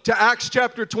will, to Acts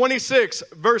chapter 26,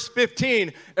 verse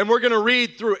 15, and we're going to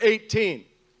read through 18.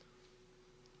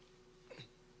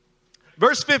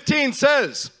 Verse 15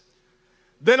 says,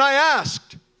 "Then I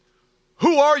asked,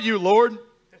 'Who are you, Lord?'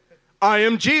 'I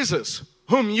am Jesus,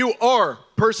 whom you are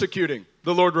persecuting,'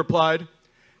 the Lord replied.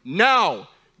 'Now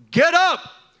get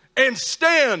up and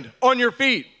stand on your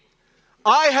feet.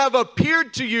 I have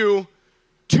appeared to you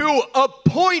to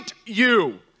appoint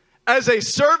you as a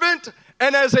servant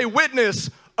and as a witness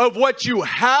of what you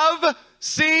have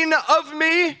seen of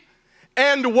me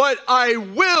and what I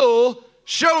will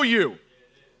show you.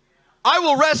 I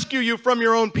will rescue you from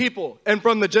your own people and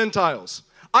from the Gentiles.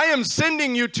 I am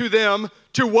sending you to them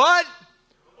to what?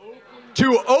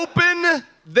 To open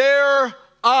their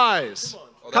eyes."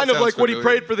 Kind of like what he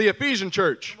prayed for the Ephesian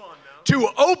church. To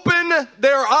open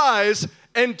their eyes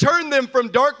and turn them from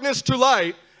darkness to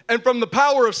light and from the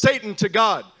power of Satan to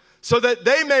God, so that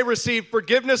they may receive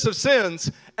forgiveness of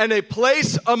sins and a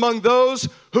place among those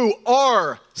who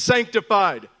are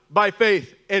sanctified by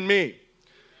faith in me.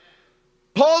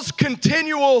 Paul's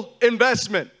continual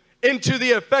investment into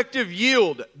the effective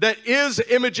yield that is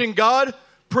imaging God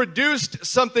produced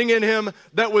something in him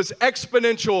that was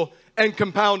exponential and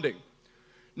compounding.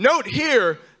 Note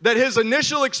here that his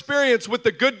initial experience with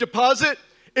the good deposit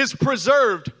is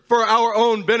preserved for our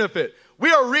own benefit.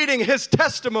 We are reading his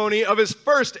testimony of his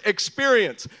first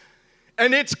experience.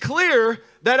 And it's clear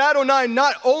that Adonai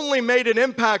not only made an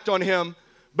impact on him,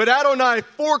 but Adonai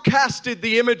forecasted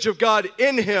the image of God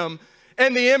in him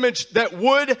and the image that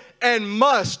would and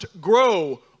must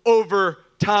grow over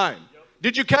time.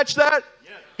 Did you catch that?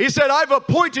 He said, "I've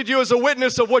appointed you as a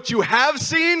witness of what you have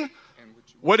seen."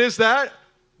 What is that?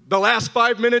 The last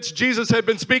 5 minutes Jesus had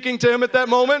been speaking to him at that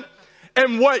moment.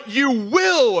 "And what you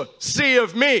will see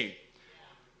of me."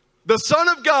 The Son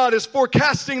of God is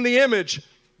forecasting the image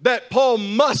that Paul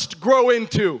must grow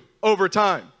into over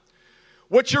time.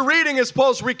 What you're reading is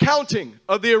Paul's recounting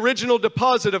of the original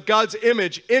deposit of God's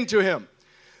image into him.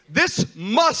 This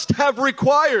must have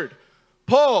required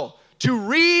Paul to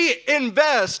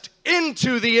reinvest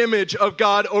into the image of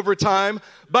God over time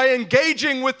by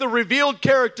engaging with the revealed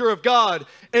character of God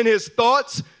in his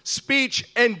thoughts, speech,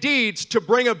 and deeds to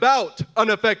bring about an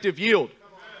effective yield.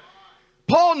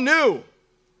 Paul knew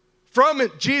From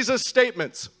Jesus'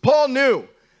 statements, Paul knew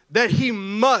that he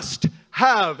must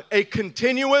have a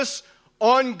continuous,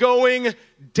 ongoing,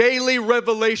 daily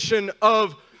revelation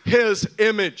of his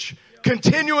image.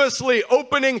 Continuously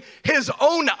opening his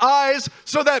own eyes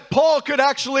so that Paul could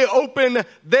actually open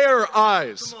their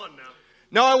eyes. Come on now.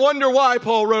 Now I wonder why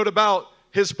Paul wrote about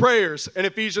his prayers in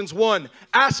Ephesians 1,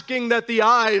 asking that the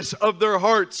eyes of their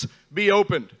hearts be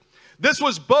opened. This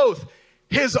was both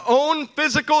his own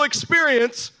physical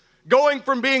experience, going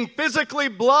from being physically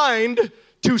blind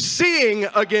to seeing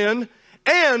again,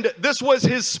 and this was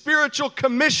his spiritual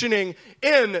commissioning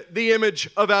in the image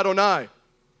of Adonai.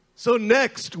 So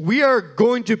next, we are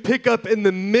going to pick up in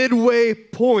the midway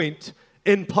point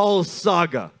in Paul's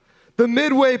saga. The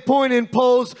midway point in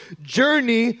Paul's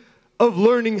journey of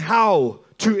learning how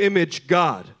to image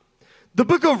God. The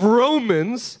book of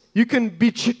Romans, you can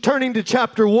be turning to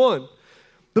chapter 1.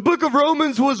 The book of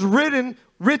Romans was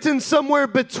written somewhere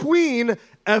between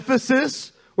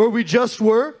Ephesus, where we just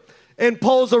were, and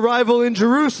Paul's arrival in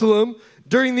Jerusalem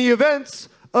during the events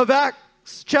of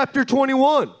Acts chapter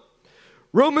 21.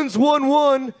 Romans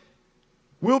 1:1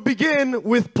 will begin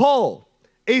with Paul,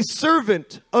 a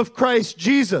servant of Christ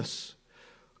Jesus,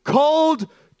 called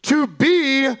to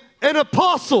be an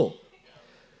apostle,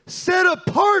 set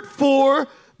apart for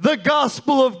the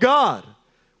gospel of God,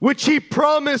 which he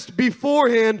promised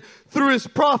beforehand through his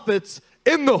prophets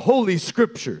in the Holy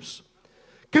Scriptures,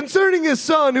 concerning his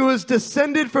son who was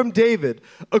descended from David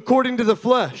according to the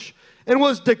flesh, and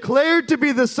was declared to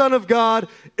be the Son of God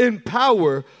in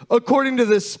power according to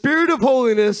the Spirit of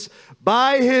holiness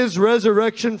by his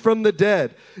resurrection from the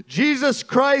dead, Jesus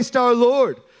Christ our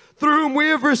Lord, through whom we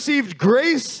have received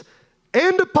grace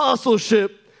and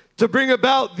apostleship to bring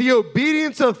about the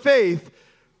obedience of faith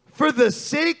for the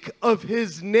sake of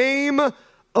his name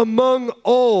among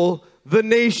all the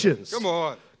nations. Come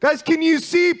on. Guys, can you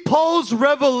see Paul's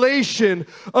revelation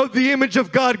of the image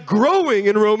of God growing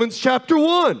in Romans chapter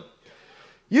 1?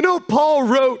 You know, Paul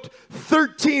wrote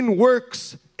 13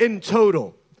 works in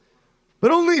total,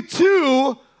 but only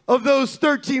 2 of those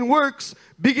 13 works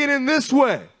begin in this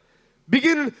way.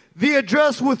 Begin the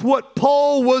address with what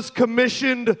Paul was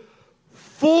commissioned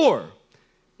for.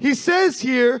 He says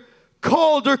here,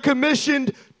 called or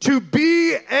commissioned to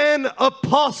be an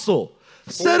apostle,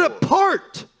 set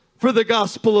apart for the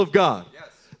gospel of God. Yes.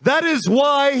 That is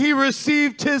why he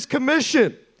received his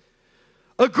commission.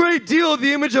 A great deal of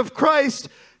the image of Christ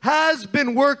has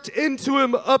been worked into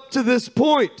him up to this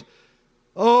point.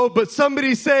 Oh, but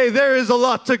somebody say there is a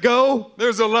lot to go.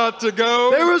 There's a lot to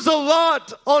go. There was a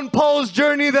lot on Paul's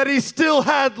journey that he still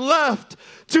had left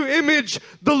to image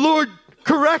the Lord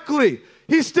correctly.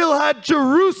 He still had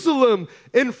Jerusalem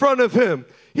in front of him.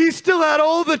 He still had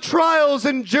all the trials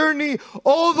and journey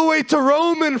all the way to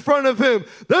Rome in front of him.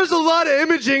 There's a lot of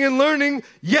imaging and learning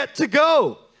yet to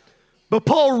go. But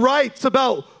Paul writes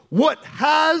about what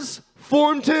has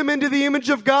formed him into the image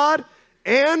of God,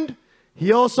 and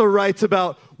he also writes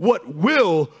about what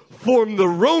will form the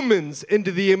Romans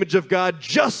into the image of God,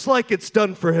 just like it's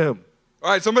done for him.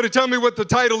 All right, somebody tell me what the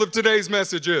title of today's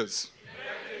message is.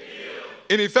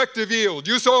 An effective yield.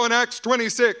 You saw in Acts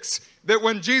 26 that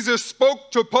when Jesus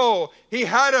spoke to Paul, he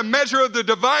had a measure of the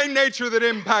divine nature that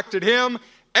impacted him,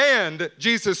 and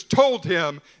Jesus told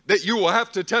him that you will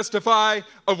have to testify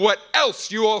of what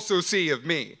else you also see of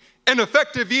me. An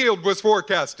effective yield was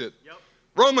forecasted.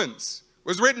 Romans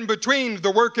was written between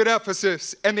the work at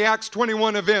Ephesus and the Acts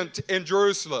 21 event in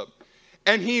Jerusalem.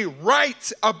 And he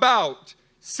writes about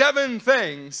 7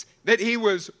 things that he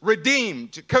was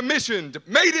redeemed, commissioned,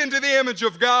 made into the image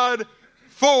of God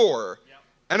for.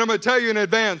 And I'm going to tell you in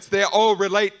advance, they all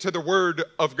relate to the Word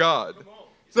of God.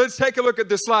 So let's take a look at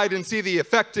this slide and see the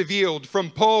effective yield from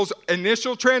Paul's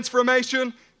initial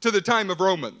transformation to the time of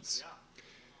Romans.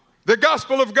 The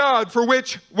gospel of God, for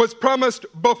which was promised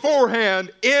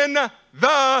beforehand in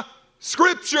the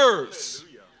Scriptures.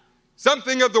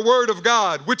 Something of the Word of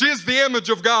God, which is the image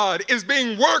of God, is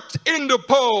being worked into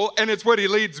Paul, and it's what he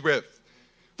leads with.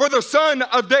 For the Son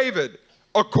of David,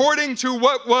 according to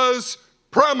what was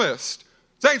promised.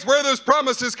 Saints, where are those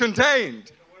promises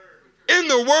contained? In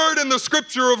the Word and the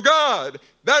Scripture of God.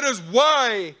 That is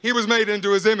why he was made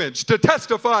into his image, to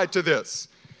testify to this,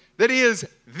 that he is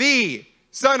the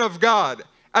Son of God,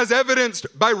 as evidenced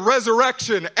by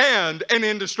resurrection and an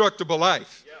indestructible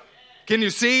life. Can you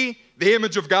see the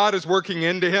image of God is working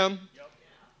into him?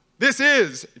 This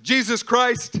is Jesus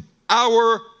Christ,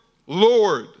 our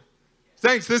Lord.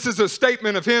 Saints, this is a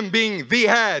statement of him being the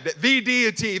head, the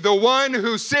deity, the one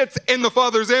who sits in the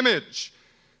Father's image,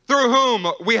 through whom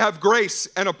we have grace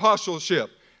and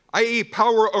apostleship, i.e.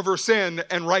 power over sin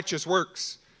and righteous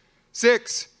works.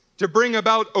 6, to bring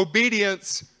about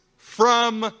obedience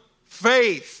from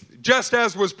faith, just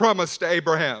as was promised to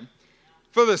Abraham,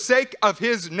 for the sake of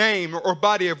his name or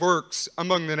body of works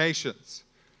among the nations.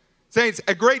 Saints,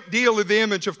 a great deal of the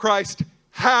image of Christ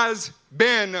has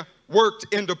been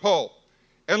worked into Paul.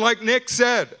 And like Nick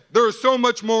said, there is so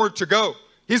much more to go.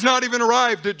 He's not even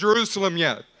arrived at Jerusalem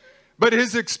yet. But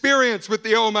his experience with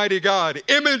the Almighty God,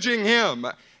 imaging him,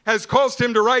 has caused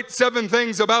him to write 7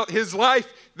 things about his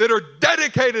life that are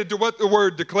dedicated to what the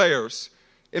Word declares.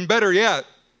 And better yet,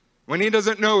 when he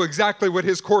doesn't know exactly what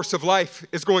his course of life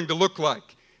is going to look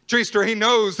like. Treaster, he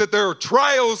knows that there are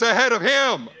trials ahead of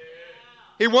him.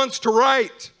 He wants to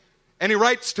write, and he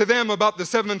writes to them about the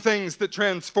 7 things that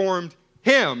transformed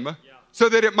him so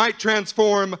that it might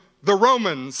transform the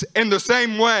Romans in the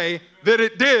same way that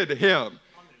it did him.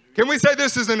 Can we say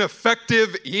this is an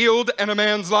effective yield in a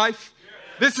man's life?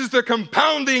 This is the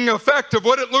compounding effect of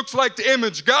what it looks like to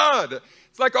image God.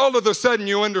 It's like all of a sudden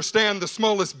you understand the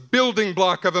smallest building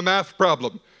block of a math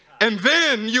problem. And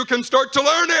then you can start to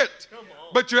learn it.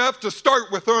 But you have to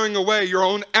start with throwing away your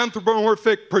own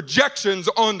anthropomorphic projections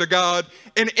onto God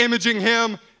and imaging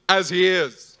him as he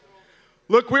is.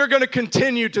 Look, we're going to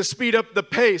continue to speed up the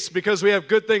pace because we have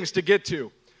good things to get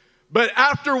to. But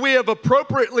after we have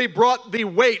appropriately brought the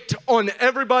weight on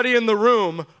everybody in the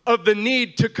room of the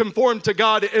need to conform to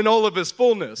God in all of his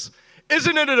fullness,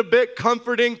 isn't it a bit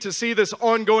comforting to see this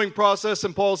ongoing process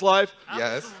in Paul's life?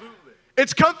 Yes. Absolutely.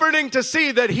 It's comforting to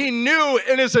see that he knew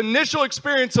in his initial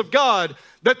experience of God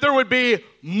that there would be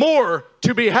more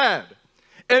to be had.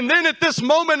 And then at this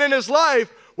moment in his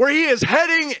life, where he is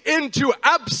heading into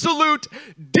absolute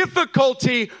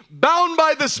difficulty, bound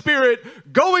by the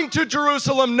Spirit, going to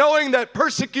Jerusalem, knowing that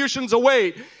persecutions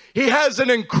await, he has an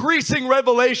increasing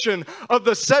revelation of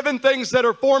the 7 things that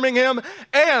are forming him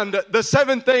and the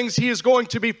 7 things he is going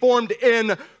to be formed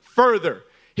in further.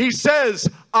 He says,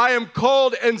 I am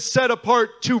called and set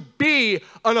apart to be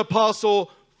an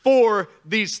apostle for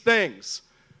these things.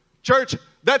 Church,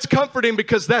 that's comforting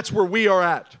because that's where we are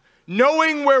at.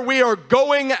 Knowing where we are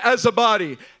going as a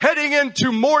body, heading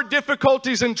into more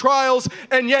difficulties and trials,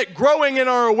 and yet growing in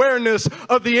our awareness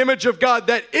of the image of God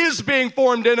that is being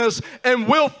formed in us and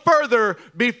will further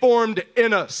be formed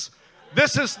in us.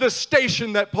 This is the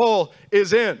station that Paul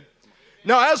is in.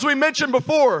 Now, as we mentioned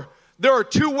before, there are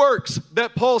 2 works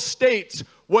that Paul states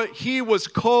what he was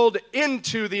called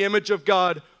into the image of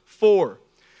God for.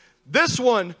 This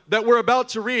one that we're about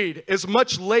to read is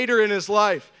much later in his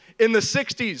life, in the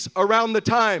 60s, around the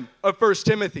time of 1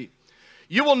 Timothy.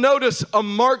 You will notice a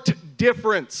marked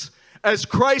difference. As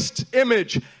Christ's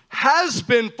image has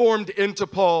been formed into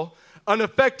Paul, an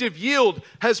effective yield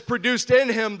has produced in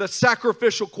him the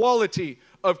sacrificial quality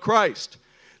of Christ.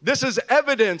 This is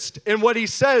evidenced in what he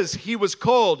says he was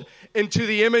called into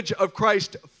the image of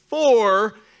Christ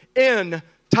for in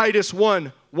Titus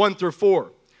 1, 1 through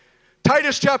 4.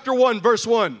 Titus chapter 1, verse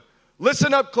 1.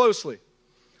 Listen up closely.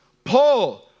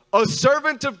 Paul, a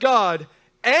servant of God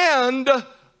and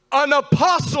an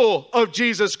apostle of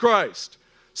Jesus Christ.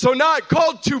 So not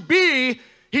called to be,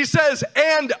 he says,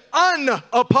 and an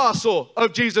apostle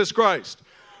of Jesus Christ.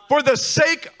 For the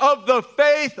sake of the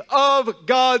faith of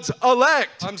God's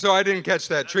elect. I'm sorry, I didn't catch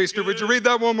that. Treaster, would you read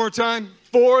that one more time?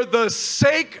 For the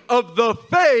sake of the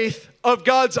faith of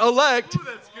God's elect. Ooh,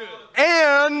 that's good.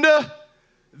 And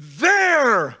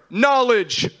their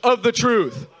knowledge of the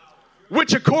truth,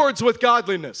 which accords with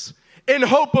godliness, in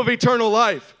hope of eternal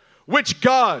life, which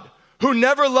God, who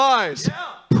never lies,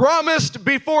 promised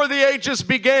before the ages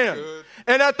began,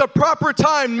 and at the proper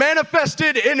time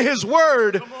manifested in his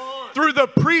word through the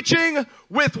preaching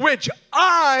with which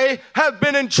I have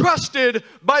been entrusted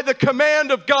by the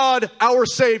command of God our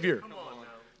Savior.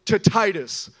 To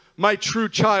Titus, my true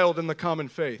child in the common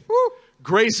faith.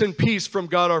 Grace and peace from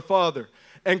God our Father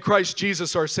and Christ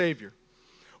Jesus our Savior.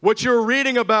 What you're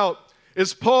reading about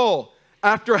is Paul,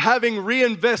 after having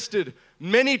reinvested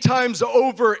many times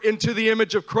over into the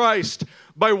image of Christ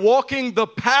by walking the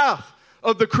path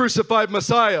of the crucified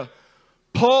Messiah,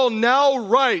 Paul now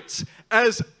writes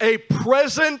as a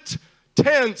present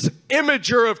tense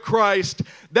imager of Christ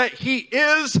that he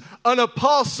is an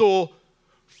apostle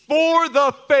for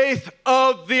the faith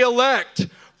of the elect,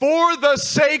 for the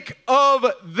sake of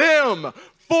them,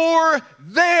 for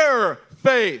their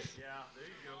faith.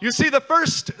 You see, the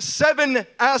first 7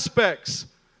 aspects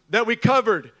that we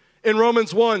covered in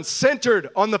Romans 1 centered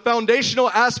on the foundational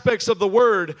aspects of the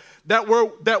word that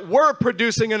were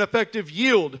producing an effective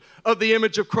yield of the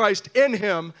image of Christ in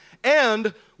him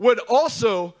and would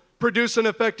also produce an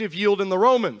effective yield in the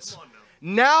Romans.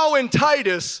 Now in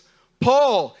Titus,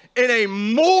 Paul, in a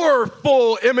more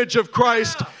full image of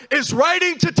Christ, is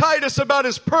writing to Titus about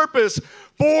his purpose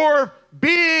for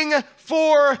being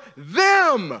for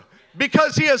them,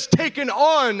 because he has taken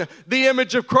on the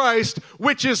image of Christ,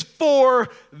 which is for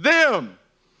them.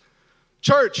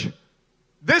 Church,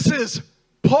 this is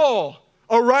Paul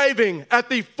arriving at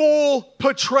the full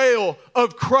portrayal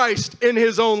of Christ in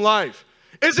his own life.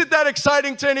 Isn't that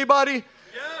exciting to anybody?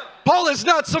 Paul is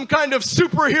not some kind of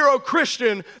superhero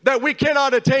Christian that we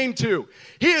cannot attain to.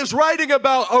 He is writing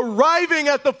about arriving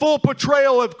at the full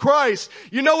portrayal of Christ.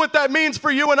 You know what that means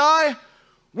for you and I?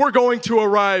 We're going to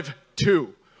arrive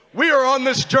too. We are on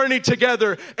this journey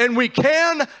together, and we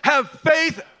can have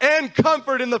faith and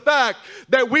comfort in the fact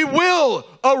that we will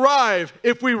arrive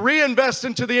if we reinvest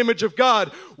into the image of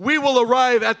God. We will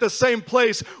arrive at the same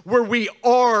place where we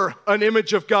are an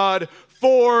image of God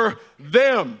for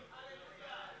them.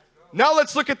 Now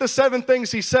let's look at the 7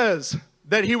 things he says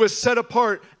that he was set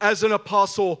apart as an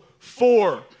apostle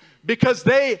for, because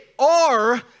they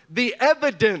are the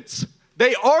evidence.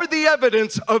 They are the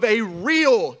evidence of a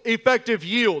real effective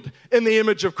yield in the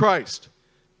image of Christ.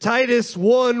 Titus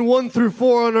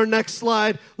 1:1-4 on our next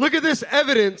slide. Look at this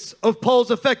evidence of Paul's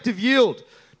effective yield.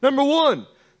 Number 1,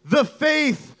 the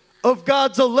faith of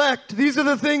God's elect. These are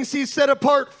the things he's set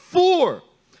apart for.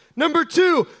 Number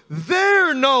 2,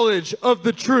 their knowledge of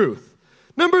the truth.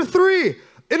 Number 3,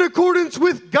 in accordance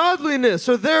with godliness,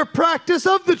 or their practice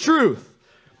of the truth.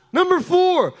 Number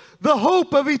 4, the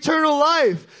hope of eternal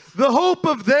life, the hope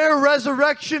of their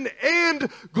resurrection and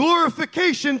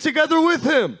glorification together with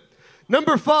him.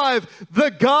 Number 5, the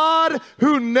God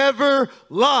who never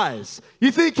lies.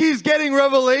 You think he's getting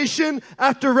revelation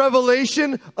after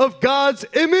revelation of God's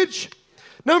image?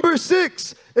 Number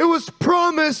 6, it was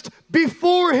promised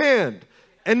beforehand.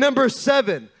 And number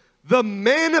 7, the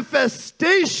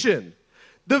manifestation,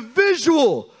 the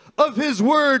visual of his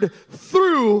word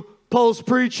through Paul's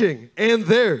preaching and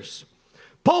theirs.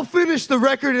 Paul finished the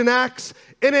record in Acts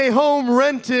in a home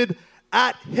rented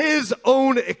at his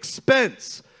own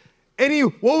expense.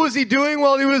 And what was he doing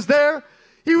while he was there?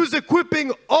 He was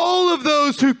equipping all of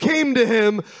those who came to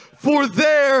him for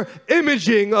their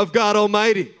imaging of God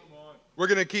Almighty. We're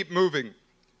going to keep moving,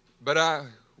 but I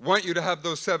want you to have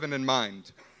those 7 in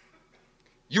mind.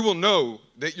 You will know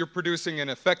that you're producing an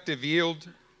effective yield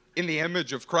in the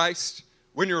image of Christ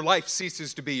when your life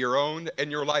ceases to be your own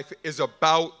and your life is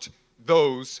about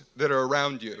those that are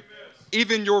around you. Amen.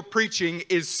 Even your preaching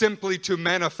is simply to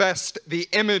manifest the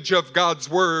image of God's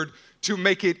word to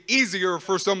make it easier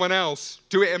for someone else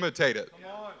to imitate it.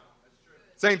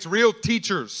 Saints, real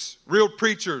teachers, real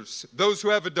preachers, those who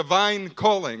have a divine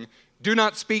calling, do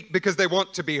not speak because they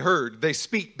want to be heard. They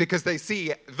speak because they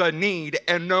see the need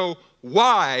and know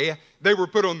why they were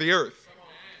put on the earth.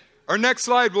 Our next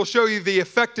slide will show you the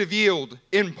effective yield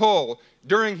in Paul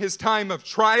during his time of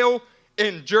trial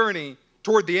and journey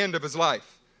toward the end of his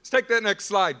life. Let's take that next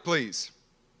slide, please.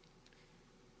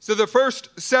 So the first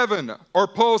 7 are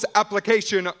Paul's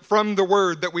application from the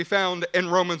word that we found in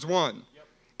Romans 1.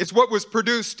 It's what was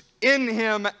produced in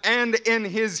him and in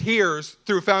his hearers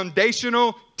through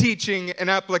foundational teaching and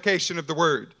application of the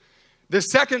word. The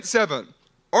second 7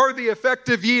 are the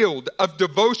effective yield of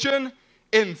devotion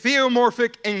and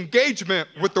theomorphic engagement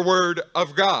with the word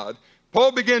of God.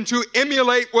 Paul began to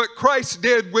emulate what Christ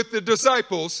did with the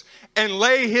disciples and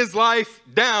lay his life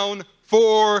down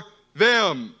for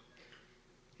them.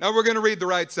 Now we're going to read the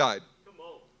right side.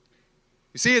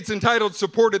 You see, it's entitled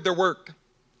Supported Their Work.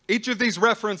 Each of these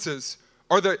references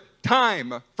are the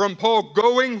time from Paul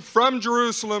going from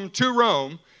Jerusalem to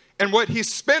Rome, and what he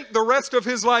spent the rest of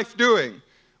his life doing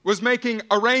was making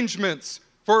arrangements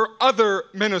for other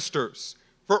ministers,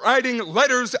 for writing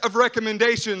letters of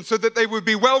recommendation so that they would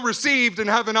be well received and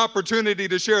have an opportunity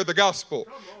to share the gospel.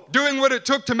 Doing what it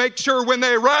took to make sure when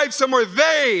they arrived somewhere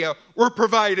they were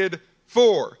provided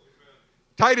for.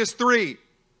 Titus 3,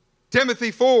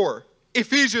 Timothy 4,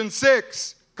 Ephesians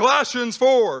 6, Colossians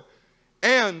 4,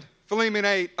 and Philemon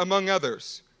 8, among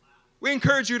others. We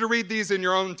encourage you to read these in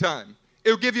your own time.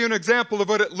 It'll give you an example of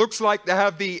what it looks like to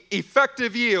have the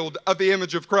effective yield of the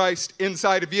image of Christ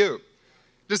inside of you.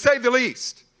 To say the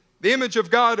least, the image of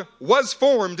God was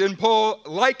formed in Paul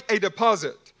like a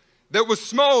deposit that was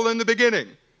small in the beginning.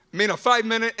 I mean, a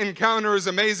 5-minute encounter, as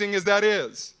amazing as that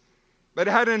is, but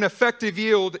it had an effective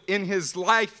yield in his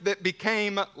life that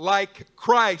became like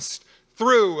Christ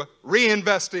through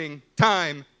reinvesting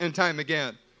time and time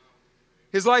again.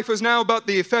 His life was now about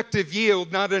the effective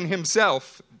yield, not in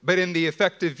himself, but in the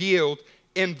effective yield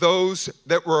in those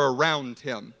that were around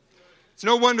him. It's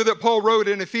no wonder that Paul wrote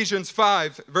in Ephesians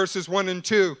 5, verses 1 and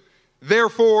 2,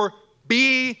 therefore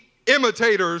be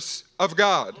imitators of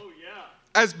God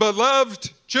as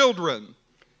beloved children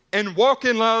and walk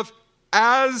in love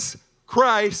as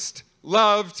Christ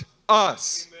loved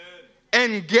us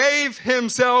and gave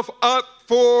himself up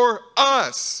for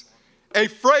us, a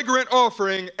fragrant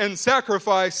offering and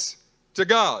sacrifice to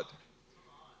God.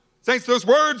 Saints, those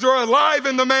words are alive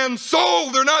in the man's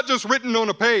soul. They're not just written on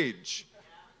a page.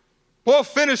 Paul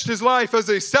finished his life as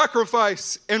a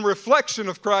sacrifice and reflection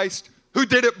of Christ who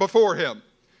did it before him.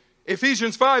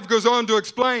 Ephesians 5 goes on to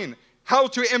explain how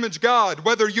to image God,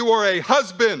 whether you are a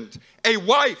husband, a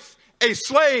wife, a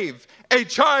slave, a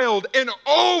child, in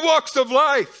all walks of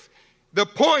life. The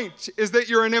point is that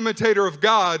you're an imitator of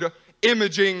God,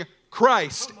 imaging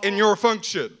Christ in your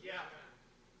function. Yeah.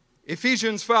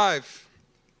 Ephesians 5,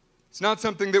 it's not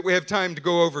something that we have time to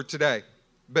go over today.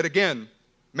 But again,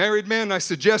 married men, I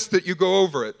suggest that you go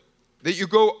over it, that you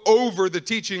go over the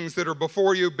teachings that are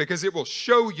before you, because it will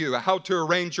show you how to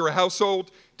arrange your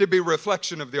household to be a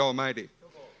reflection of the Almighty.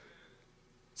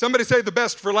 Somebody say the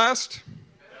best for last.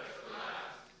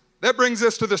 That brings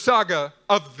us to the saga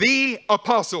of the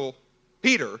Apostle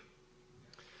Peter.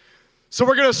 So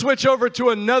we're going to switch over to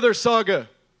another saga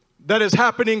that is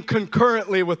happening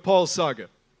concurrently with Paul's saga.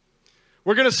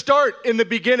 We're going to start in the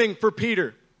beginning for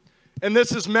Peter. And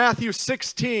this is Matthew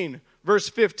 16, verse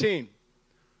 15.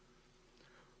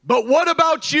 But what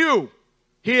about you?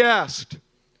 He asked.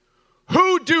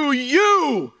 Who do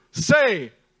you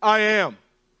say I am?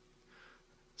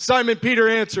 Simon Peter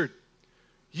answered,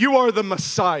 you are the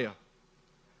Messiah,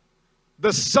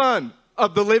 the Son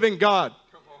of the living God.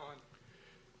 Come on.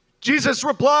 Jesus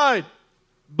replied,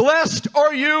 blessed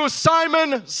are you,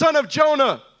 Simon, son of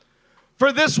Jonah,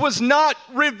 for this was not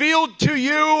revealed to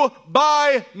you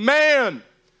by man.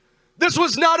 This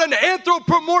was not an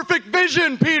anthropomorphic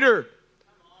vision, Peter,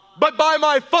 but by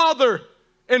my Father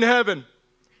in heaven.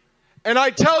 And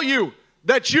I tell you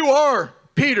that you are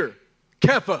Peter,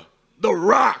 Kepha, the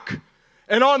rock.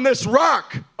 And on this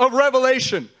rock of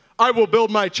revelation, I will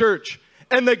build my church.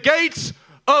 And the gates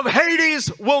of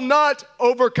Hades will not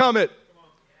overcome it.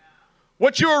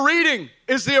 What you are reading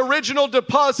is the original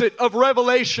deposit of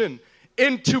revelation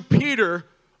into Peter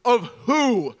of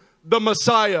who the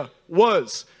Messiah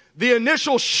was. The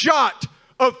initial shot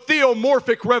of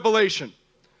theomorphic revelation.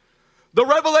 The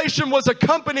revelation was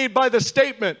accompanied by the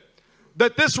statement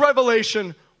that this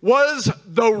revelation was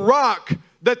the rock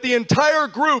that the entire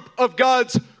group of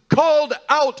God's called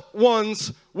out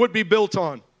ones would be built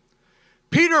on.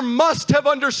 Peter must have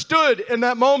understood in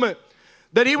that moment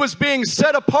that he was being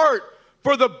set apart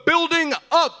for the building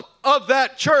up of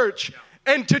that church.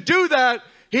 And to do that,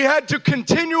 he had to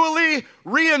continually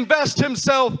reinvest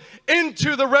himself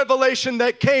into the revelation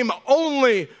that came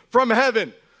only from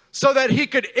heaven, so that he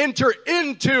could enter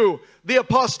into the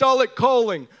apostolic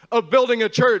calling of building a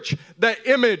church that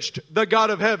imaged the God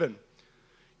of heaven.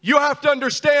 You have to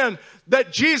understand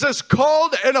that Jesus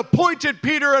called and appointed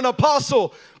Peter an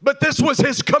apostle, but this was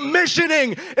his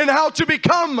commissioning in how to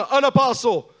become an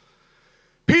apostle.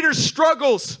 Peter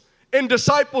struggles in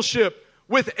discipleship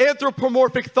with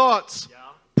anthropomorphic thoughts,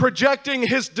 projecting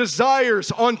his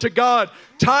desires onto God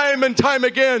time and time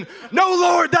again. No,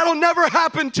 Lord, that'll never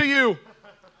happen to you.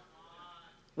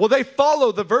 Well, they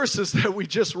follow the verses that we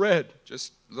just read.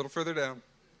 Just a little further down.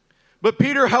 But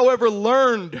Peter, however,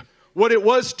 learned what it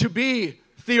was to be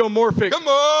theomorphic. Come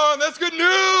on, that's good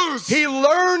news. He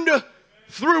learned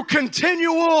through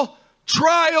continual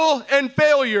trial and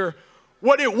failure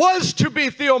what it was to be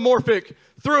theomorphic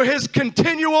through his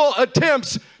continual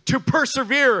attempts to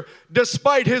persevere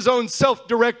despite his own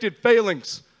self-directed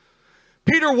failings.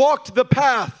 Peter walked the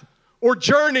path or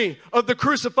journey of the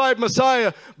crucified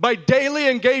Messiah by daily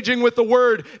engaging with the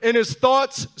Word in his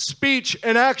thoughts, speech,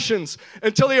 and actions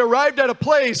until he arrived at a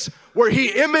place where he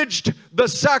imaged the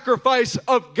sacrifice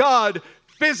of God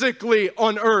physically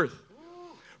on earth.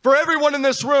 For everyone in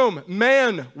this room,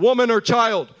 man, woman, or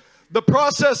child, the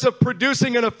process of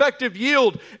producing an effective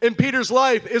yield in Peter's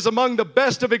life is among the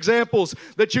best of examples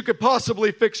that you could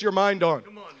possibly fix your mind on.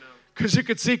 Because you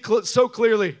could see so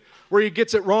clearly where he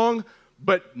gets it wrong,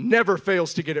 but never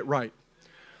fails to get it right.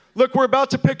 Look, we're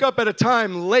about to pick up at a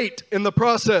time late in the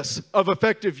process of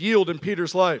effective yield in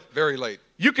Peter's life. Very late.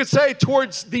 You could say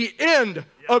towards the end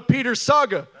of Peter's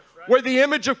saga, where the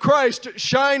image of Christ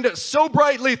shined so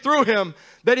brightly through him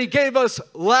that he gave us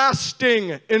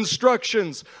lasting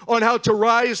instructions on how to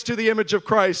rise to the image of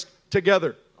Christ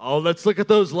together. Oh, let's look at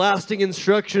those lasting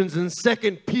instructions in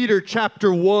 2 Peter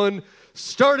chapter 1,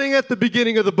 starting at the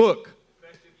beginning of the book.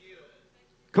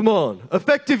 Come on.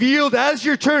 Effective yield as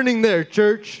you're turning there,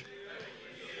 church.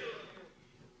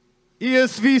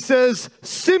 ESV says,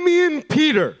 Simeon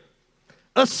Peter,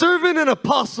 a servant and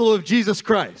apostle of Jesus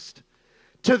Christ,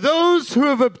 to those who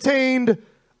have obtained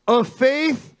a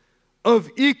faith of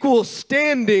equal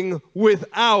standing with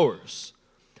ours,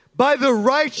 by the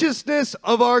righteousness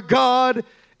of our God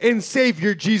and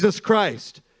Savior Jesus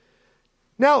Christ.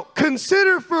 Now,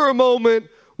 consider for a moment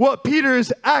what Peter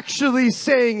is actually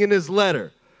saying in his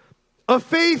letter. A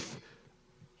faith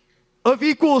of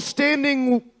equal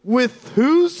standing with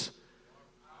whose?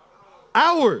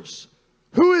 Ours.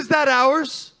 Who is that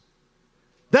ours?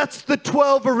 That's the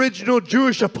 12 original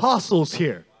Jewish apostles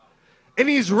here. And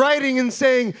he's writing and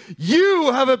saying,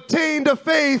 you have obtained a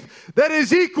faith that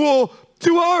is equal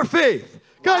to our faith.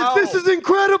 Guys, this is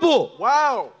incredible.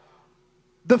 Wow.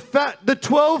 The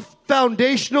 12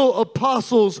 foundational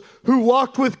apostles who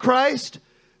walked with Christ,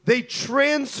 they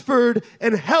transferred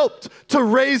and helped to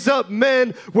raise up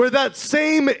men where that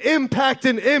same impact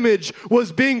and image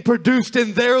was being produced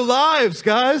in their lives,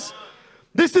 guys.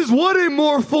 This is what a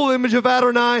more full image of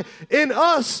Adonai in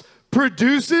us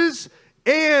produces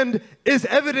and is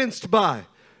evidenced by.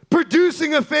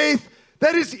 Producing a faith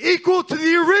that is equal to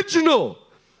the original.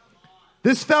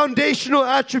 This foundational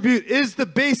attribute is the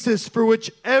basis for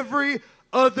which every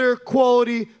other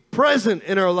quality present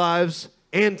in our lives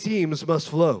and teams must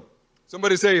flow.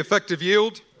 Somebody say effective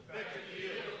yield. Effective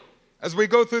yield. As we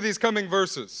go through these coming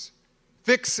verses,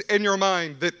 fix in your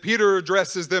mind that Peter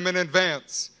addresses them in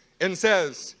advance and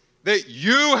says that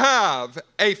you have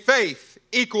a faith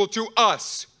equal to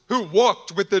us who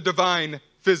walked with the divine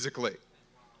physically.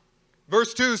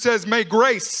 Verse 2 says, may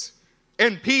grace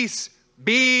and peace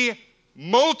be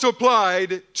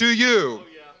multiplied to you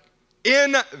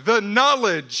in the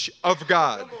knowledge of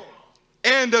God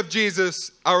and of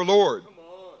Jesus our Lord.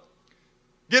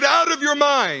 Get out of your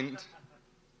mind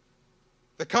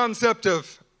the concept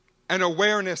of an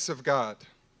awareness of God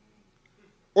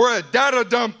or a data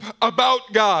dump about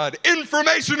God,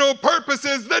 informational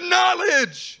purposes, the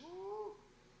knowledge.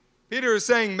 Peter is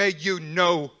saying, may you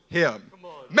know him.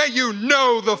 May you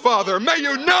know the Father. May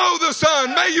you know the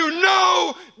Son. May you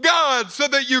know God so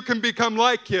that you can become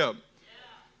like him.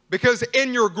 Because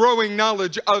in your growing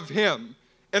knowledge of him,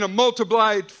 in a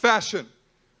multiplied fashion,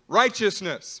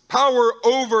 righteousness, power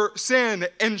over sin,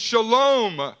 and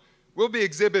shalom will be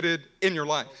exhibited in your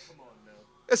life.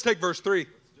 Let's take verse 3.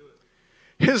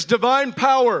 His divine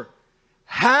power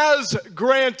has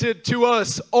granted to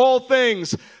us all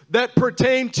things that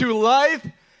pertain to life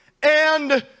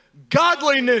and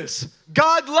godliness,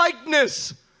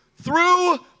 godlikeness,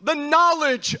 through the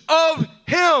knowledge of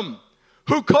him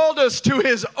who called us to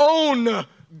his own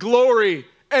glory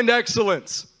and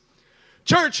excellence.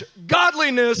 Church,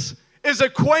 godliness is a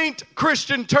quaint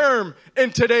Christian term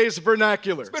in today's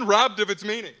vernacular. It's been robbed of its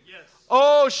meaning. Yes.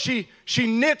 Oh, she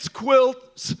knits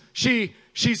quilts.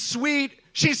 She's sweet.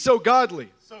 She's so godly.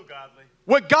 So godly.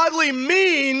 What godly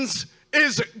means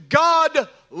is God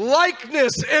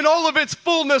likeness in all of its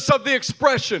fullness of the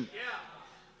expression.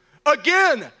 Yeah.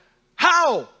 Again,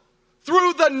 how?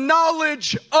 Through the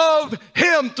knowledge of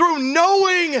him, through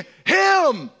knowing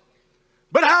him.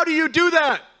 But how do you do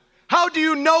that? How do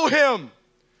you know him?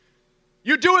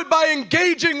 You do it by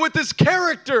engaging with his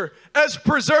character as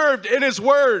preserved in his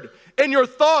word, in your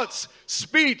thoughts,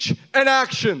 speech, and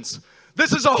actions.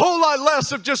 This is a whole lot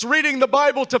less of just reading the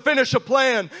Bible to finish a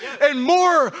plan and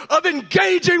more of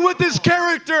engaging with his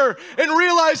character and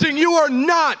realizing you are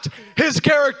not his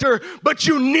character, but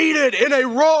you need it in a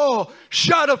raw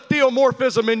shot of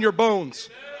theomorphism in your bones.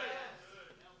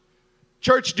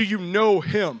 Church, do you know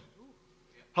him?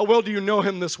 How well do you know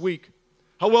him this week?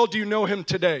 How well do you know him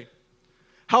today?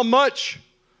 How much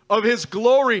of his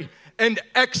glory and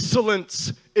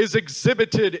excellence is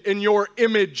exhibited in your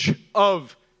image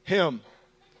of him?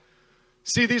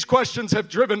 See, these questions have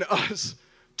driven us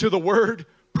to the word,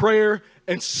 prayer,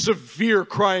 and severe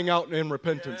crying out in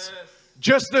repentance. Yes.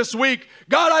 Just this week,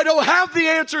 God, I don't have the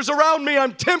answers around me.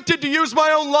 I'm tempted to use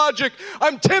my own logic.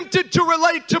 I'm tempted to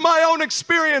relate to my own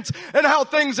experience and how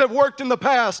things have worked in the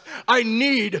past. I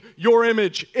need your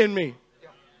image in me.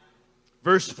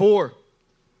 Verse 4,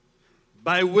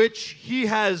 by which he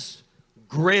has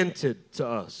granted to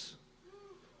us.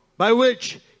 By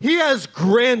which he has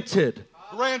granted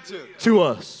to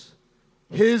us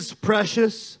his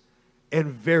precious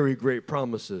and very great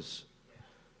promises,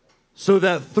 so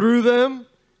that through them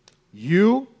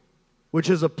you, which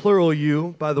is a plural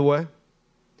you, by the way,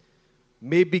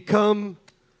 may become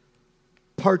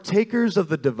partakers of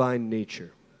the divine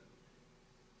nature.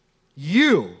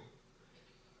 You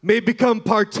may become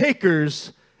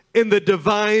partakers in the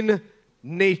divine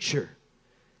nature,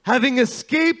 having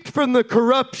escaped from the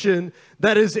corruption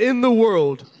that is in the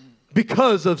world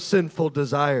because of sinful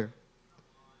desire.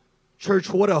 Church,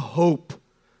 what a hope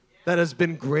that has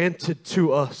been granted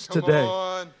to us today.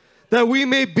 that we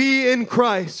may be in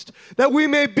Christ, that we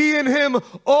may be in him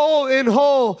all in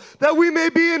whole, that we may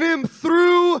be in him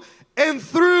through and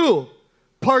through,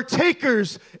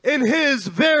 partakers in his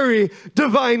very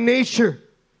divine nature.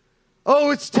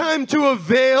 Oh, it's time to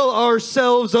avail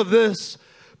ourselves of this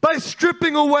by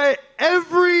stripping away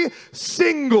every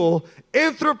single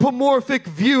anthropomorphic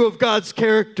view of God's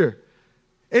character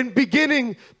and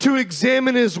beginning to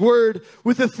examine his word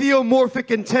with a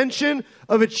theomorphic intention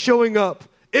of it showing up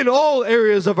in all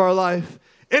areas of our life,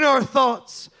 in our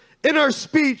thoughts, in our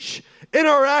speech, in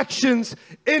our actions,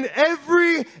 in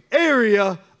every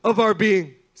area of our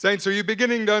being. Saints, are you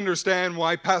beginning to understand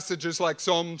why passages like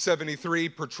Psalm 73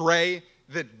 portray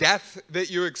the death that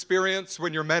you experience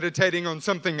when you're meditating on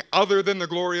something other than the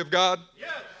glory of God? Yes.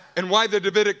 And why the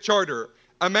Davidic charter,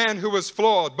 a man who was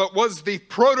flawed but was the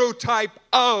prototype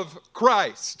of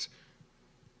Christ,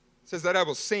 says that I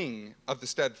will sing of the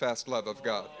steadfast love of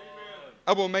God. Amen.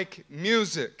 I will make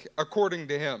music according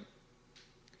to him.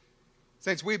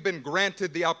 Saints, we've been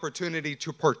granted the opportunity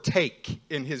to partake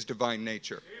in his divine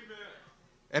nature. Amen.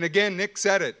 And again, Nick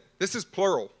said it. This is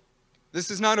plural. This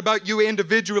is not about you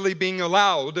individually being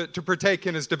allowed to partake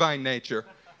in his divine nature.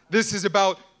 This is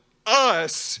about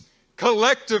us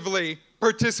collectively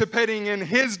participating in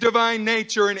his divine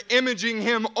nature and imaging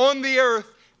him on the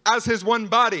earth as his one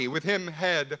body, with him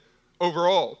head over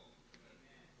all.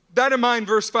 That in mind,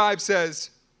 verse 5 says,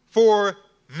 for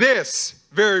this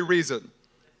very reason,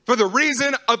 for the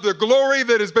reason of the glory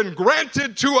that has been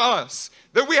granted to us,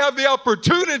 that we have the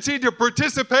opportunity to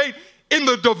participate in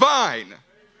the divine.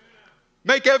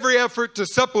 Make every effort to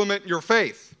supplement your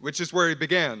faith, which is where he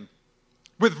began,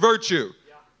 with virtue,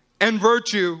 and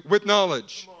virtue with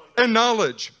knowledge, and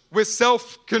knowledge with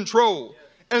self-control,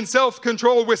 and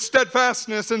self-control with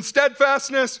steadfastness, and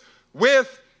steadfastness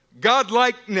with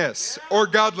godlikeness or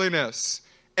godliness,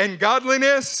 and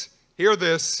godliness, hear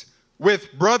this,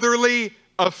 with brotherly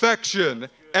affection,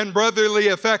 and brotherly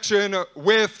affection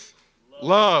with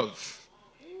love.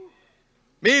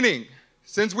 Meaning,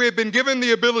 since we have been given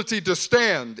the ability to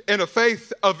stand in a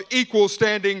faith of equal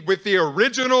standing with the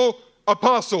original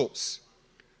apostles,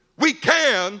 we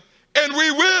can and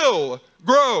we will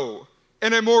grow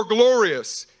in a more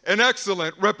glorious and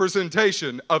excellent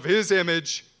representation of his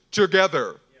image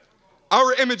together.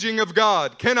 Our imaging of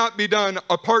God cannot be done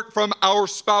apart from our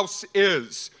spouse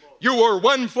is. You are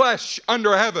one flesh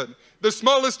under heaven. The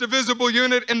smallest divisible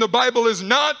unit in the Bible is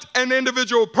not an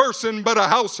individual person, but a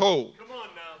household.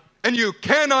 And you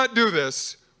cannot do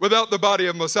this without the body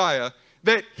of Messiah,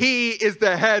 that he is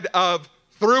the head of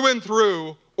through and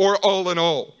through, or all in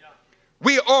all. Yeah.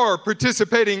 We are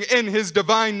participating in his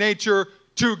divine nature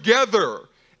together,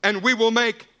 and we will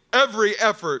make every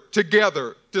effort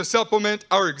together to supplement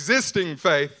our existing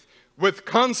faith with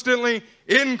constantly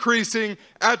increasing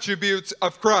attributes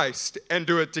of Christ, and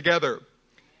do it together.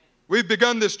 We've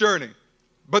begun this journey,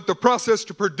 but the process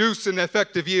to produce an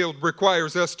effective yield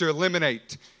requires us to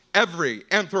eliminate every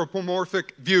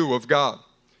anthropomorphic view of God.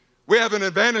 We have an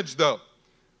advantage, though.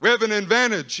 We have an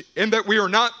advantage in that we are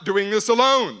not doing this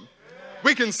alone.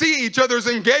 We can see each other's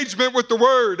engagement with the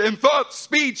word in thoughts,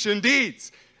 speech, and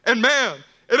deeds. And man,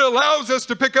 it allows us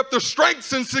to pick up the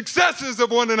strengths and successes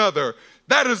of one another.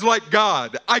 That is like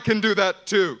God. I can do that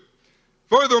too.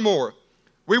 Furthermore,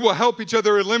 we will help each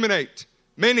other eliminate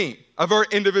many of our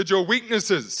individual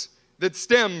weaknesses that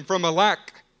stem from a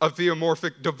lack of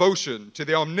theomorphic devotion to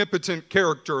the omnipotent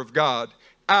character of God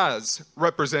as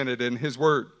represented in his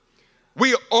word.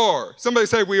 We are, somebody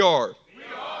say we are.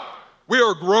 We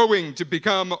are growing to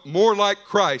become more like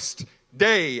Christ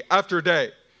day after day,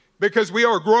 because we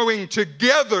are growing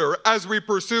together as we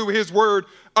pursue his word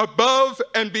above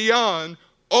and beyond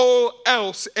all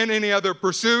else in any other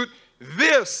pursuit.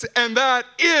 This and that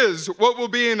is what will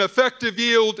be an effective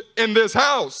yield in this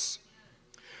house.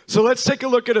 So let's take a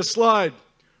look at a slide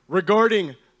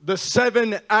regarding the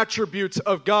 7 attributes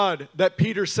of God that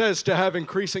Peter says to have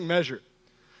increasing measure.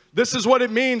 This is what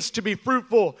it means to be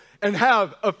fruitful and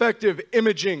have effective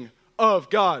imaging of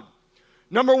God.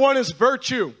 Number 1 is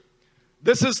virtue.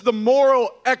 This is the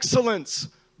moral excellence,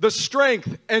 the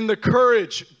strength, and the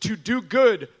courage to do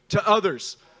good to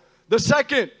others. The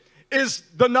second is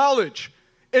the knowledge.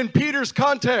 In Peter's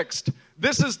context,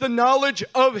 this is the knowledge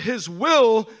of his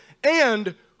will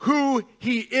and who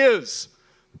he is.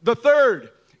 The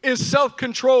third is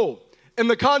self-control. In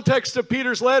the context of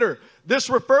Peter's letter, this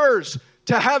refers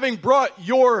to having brought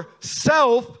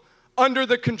yourself under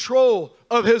the control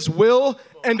of his will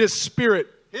and his spirit.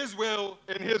 His will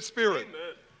and his spirit.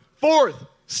 Amen. Fourth,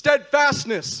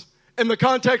 steadfastness. In the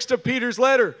context of Peter's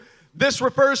letter, this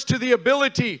refers to the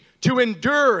ability to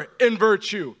endure in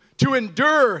virtue, to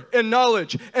endure in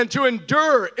knowledge, and to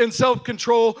endure in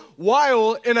self-control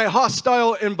while in a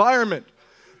hostile environment.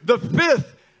 The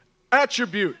fifth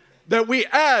attribute that we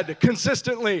add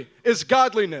consistently is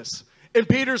godliness. In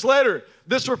Peter's letter,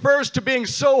 this refers to being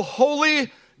so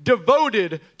wholly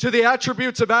devoted to the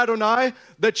attributes of Adonai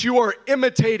that you are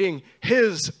imitating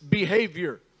his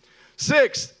behavior.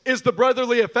 Sixth is the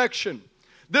brotherly affection.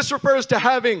 This refers to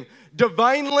having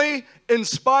divinely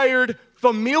inspired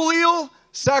familial,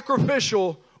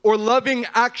 sacrificial, or loving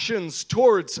actions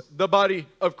towards the body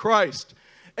of Christ.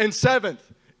 And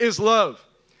seventh is love.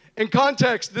 In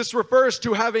context, this refers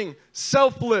to having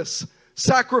selfless,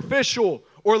 sacrificial,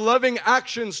 or loving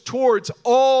actions towards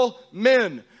all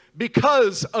men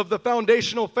because of the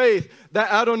foundational faith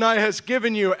that Adonai has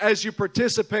given you as you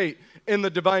participate in the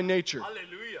divine nature.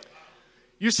 Hallelujah.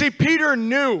 You see, Peter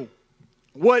knew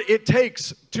what it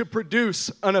takes to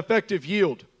produce an effective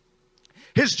yield.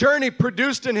 His journey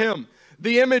produced in him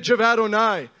the image of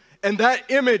Adonai, and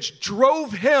that image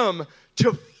drove him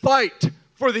to fight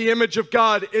for the image of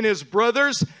God in his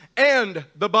brothers and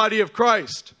the body of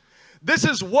Christ. This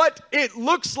is what it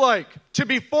looks like to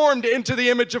be formed into the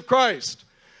image of Christ.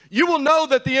 You will know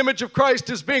that the image of Christ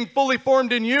is being fully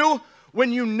formed in you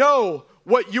when you know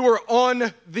what you are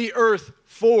on the earth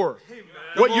for. Amen.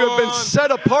 What you have been set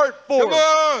apart for.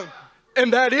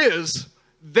 And that is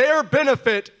their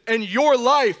benefit and your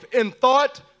life in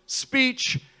thought,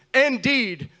 speech, and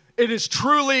deed. It is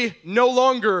truly no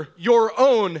longer your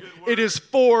own. It is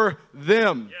for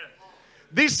them. Yes.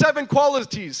 These 7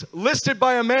 qualities listed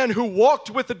by a man who walked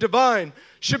with the divine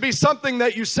should be something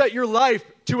that you set your life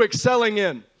to excelling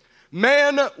in.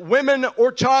 Man, women,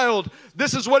 or child,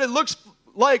 this is what it looks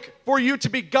like for you to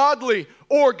be godly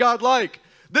or godlike.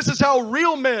 This is how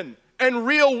real men and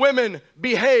real women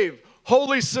behave,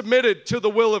 wholly submitted to the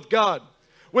will of God.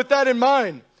 With that in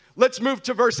mind, let's move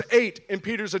to verse 8 in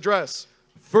Peter's address.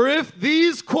 For if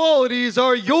these qualities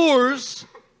are yours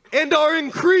and are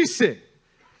increasing,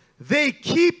 they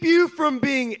keep you from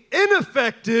being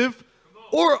ineffective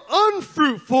or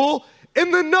unfruitful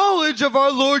in the knowledge of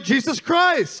our Lord Jesus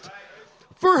Christ.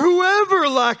 For whoever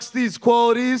lacks these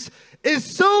qualities is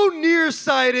so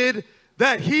nearsighted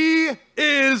that he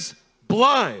is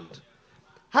blind,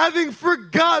 having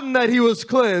forgotten that he was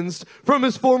cleansed from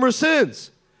his former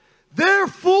sins.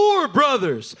 Therefore,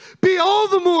 brothers, be all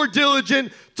the more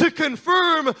diligent to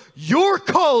confirm your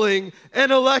calling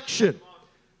and election.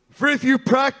 For if you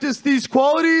practice these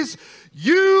qualities,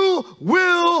 you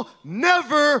will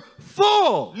never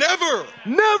fall.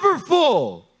 Never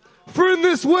fall. For in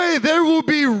this way there will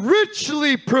be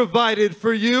richly provided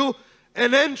for you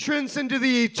an entrance into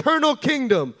the eternal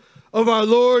kingdom of our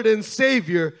Lord and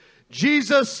Savior,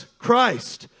 Jesus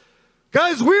Christ.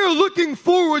 Guys, we are looking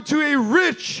forward to a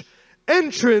rich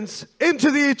entrance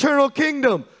into the eternal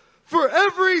kingdom for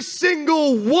every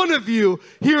single one of you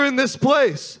here in this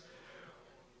place.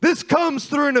 This comes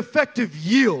through an effective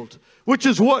yield, which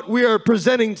is what we are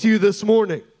presenting to you this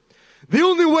morning. The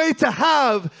only way to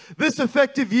have this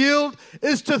effective yield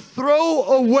is to throw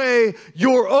away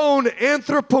your own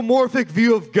anthropomorphic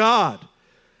view of God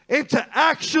and to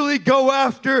actually go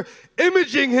after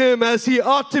imaging him as he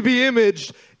ought to be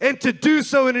imaged, and to do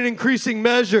so in an increasing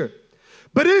measure.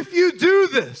 But if you do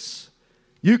this,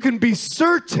 you can be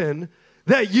certain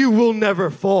that you will never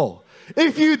fall.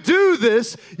 If you do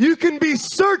this, you can be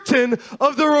certain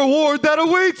of the reward that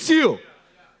awaits you.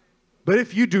 But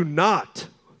if you do not,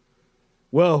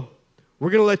 well, we're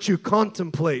going to let you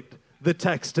contemplate the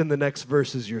text in the next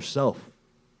verses yourself.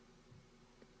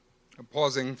 I'm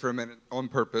pausing for a minute on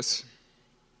purpose.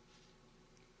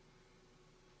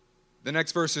 The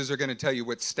next verses are going to tell you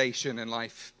what station in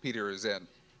life Peter is in.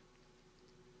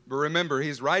 But remember,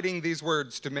 he's writing these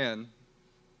words to men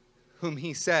whom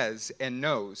he says and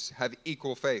knows have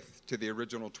equal faith to the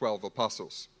original 12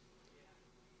 apostles.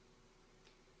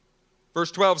 Verse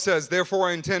 12 says, therefore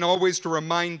I intend always to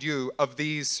remind you of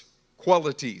these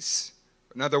qualities.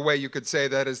 Another way you could say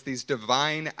that is these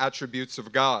divine attributes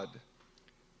of God.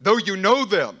 Though you know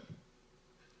them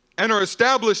and are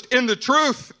established in the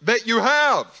truth that you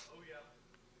have.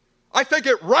 I think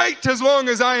it right, as long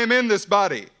as I am in this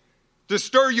body, to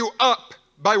stir you up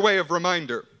by way of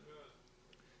reminder.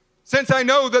 Since I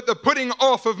know that the putting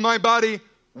off of my body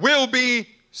will be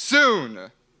soon,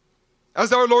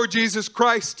 as our Lord Jesus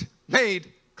Christ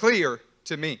made clear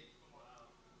to me.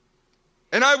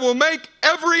 And I will make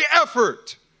every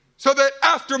effort so that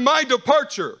after my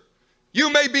departure,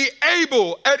 you may be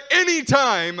able at any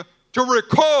time to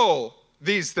recall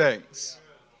these things.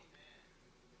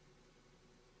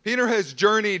 Peter has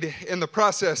journeyed in the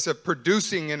process of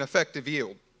producing an effective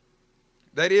yield.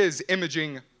 That is,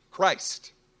 imaging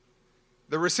Christ.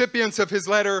 The recipients of his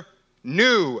letter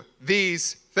knew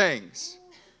these things,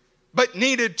 but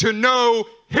needed to know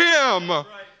him.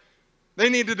 They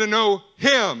needed to know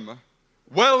him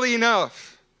well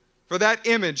enough for that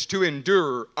image to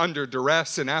endure under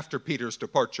duress and after Peter's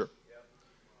departure.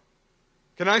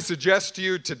 Can I suggest to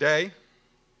you today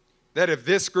that if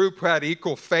this group had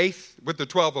equal faith with the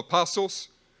 12 apostles,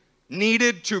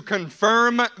 needed to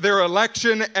confirm their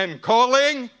election and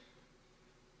calling,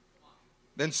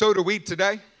 then so do we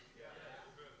today.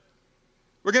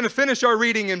 We're going to finish our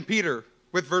reading in Peter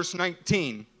with verse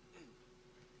 19.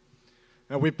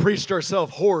 Now, we preached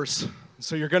ourselves hoarse,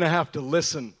 so you're going to have to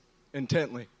listen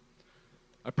intently.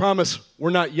 I promise we're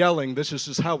not yelling. This is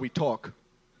just how we talk.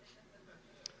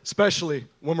 Especially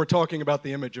when we're talking about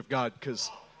the image of God, because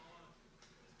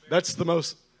that's the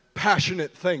most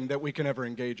passionate thing that we can ever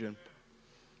engage in.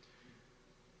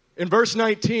 In verse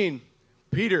 19,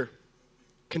 Peter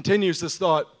continues this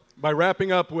thought by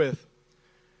wrapping up with,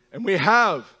 and we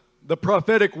have the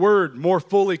prophetic word more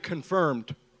fully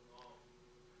confirmed,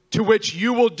 to which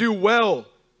you will do well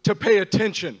to pay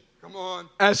attention. Come on.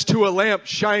 As to a lamp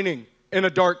shining in a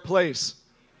dark place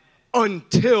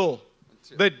until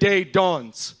the day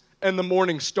dawns and the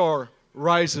morning star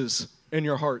rises in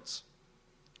your hearts.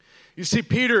 You see,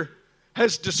 Peter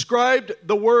has described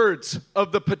the words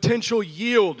of the potential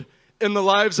yield in the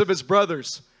lives of his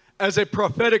brothers as a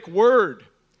prophetic word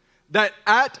that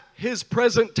at his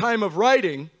present time of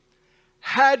writing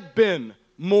had been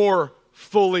more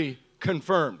fully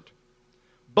confirmed,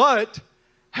 but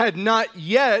had not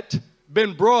yet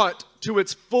been brought to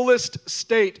its fullest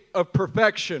state of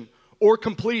perfection or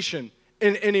completion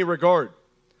in any regard.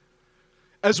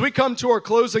 As we come to our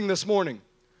closing this morning,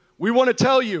 we want to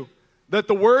tell you that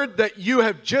the word that you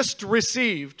have just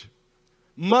received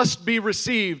must be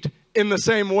received in the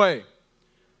same way.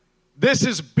 This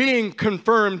is being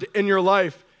confirmed in your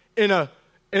life in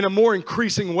a more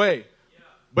increasing way,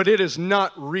 but it has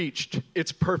not reached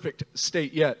its perfect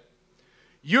state yet.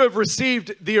 You have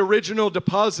received the original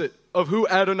deposit of who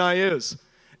Adonai is,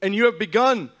 and you have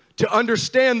begun to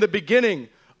understand the beginning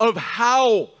of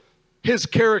how his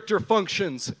character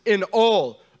functions in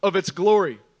all of its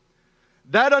glory.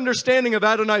 That understanding of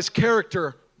Adonai's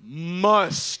character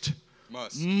must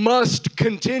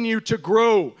continue to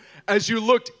grow as you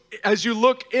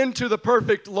look into the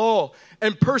perfect law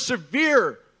and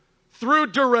persevere through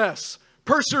duress,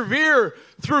 persevere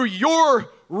through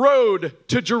your road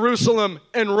to Jerusalem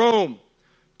and Rome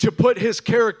to put his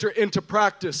character into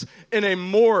practice in a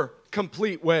more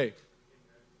complete way.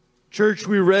 Church,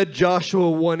 we read Joshua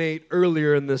 1:8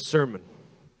 earlier in this sermon.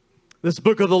 This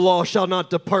book of the law shall not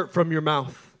depart from your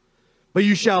mouth, but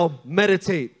you shall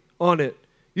meditate on it.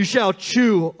 You shall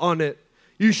chew on it.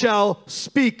 You shall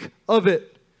speak of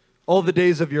it all the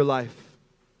days of your life.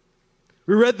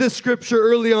 We read this scripture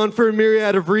early on for a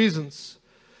myriad of reasons.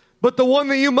 But the one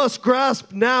that you must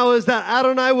grasp now is that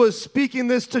Adonai was speaking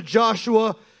this to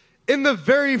Joshua in the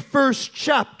very first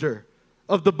chapter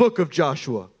of the book of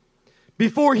Joshua,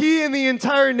 before he and the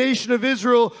entire nation of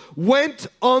Israel went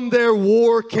on their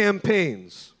war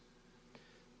campaigns.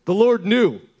 The Lord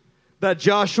knew that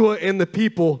Joshua and the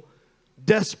people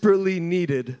desperately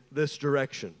needed this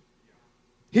direction.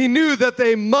 He knew that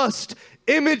they must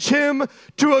image him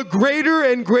to a greater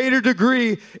and greater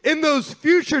degree in those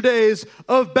future days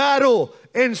of battle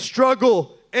and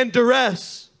struggle and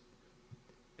duress.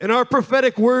 And our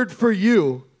prophetic word for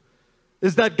you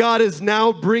is that God is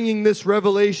now bringing this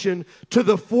revelation to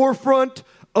the forefront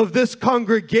of this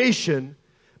congregation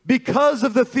because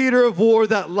of the theater of war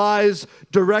that lies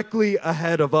directly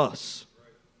ahead of us.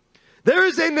 There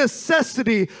is a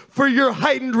necessity for your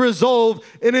heightened resolve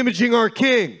in imaging our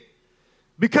King,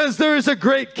 because there is a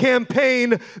great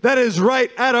campaign that is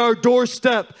right at our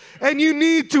doorstep, and you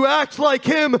need to act like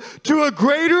him to a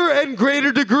greater and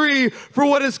greater degree for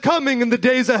what is coming in the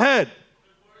days ahead.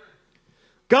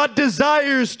 God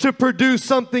desires to produce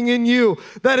something in you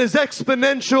that is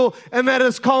exponential and that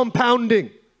is compounding.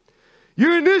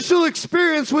 Your initial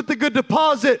experience with the good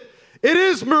deposit, it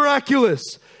is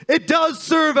miraculous. It does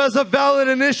serve as a valid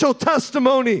initial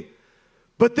testimony.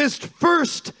 But this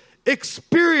first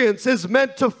experience is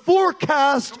meant to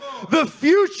forecast the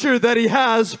future that he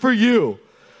has for you.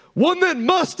 One that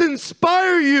must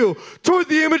inspire you toward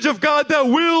the image of God that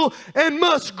will and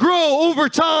must grow over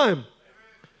time.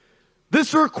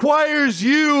 This requires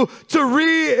you to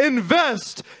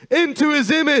reinvest into his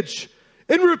image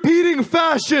in repeating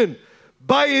fashion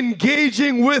by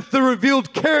engaging with the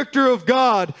revealed character of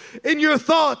God in your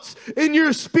thoughts, in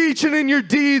your speech, and in your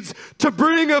deeds to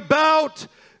bring about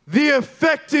the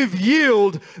effective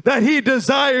yield that he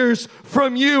desires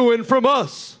from you and from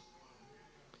us.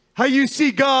 How you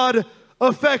see God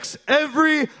affects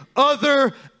every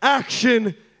other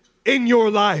action in your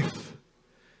life,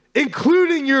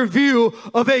 including your view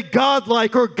of a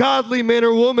godlike or godly man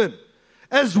or woman,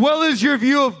 as well as your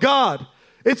view of God.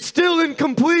 It's still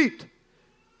incomplete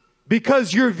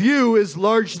because your view is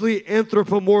largely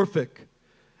anthropomorphic,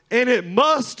 and it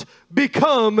must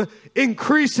become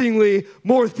increasingly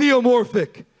more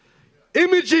theomorphic,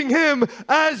 imaging him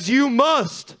as you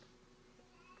must.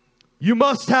 You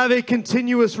must have a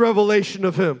continuous revelation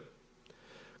of him,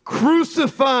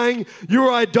 crucifying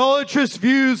your idolatrous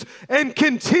views and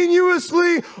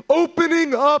continuously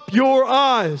opening up your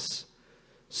eyes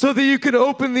so that you can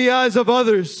open the eyes of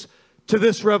others to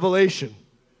this revelation.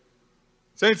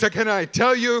 Saints, can I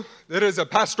tell you that as a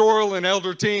pastoral and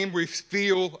elder team, we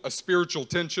feel a spiritual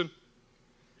tension?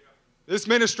 This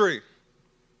ministry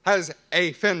has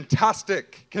a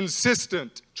fantastic,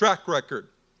 consistent track record.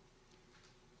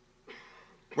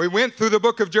 We went through the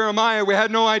book of Jeremiah. We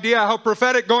had no idea how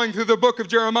prophetic going through the book of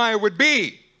Jeremiah would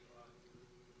be.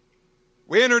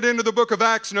 We entered into the book of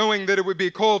Acts knowing that it would be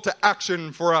a call to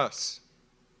action for us.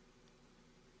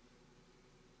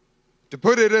 To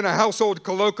put it in a household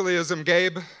colloquialism,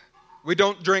 Gabe, we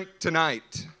don't drink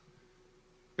tonight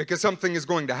because something is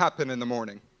going to happen in the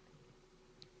morning.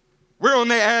 We're on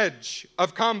the edge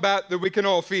of combat that we can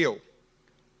all feel.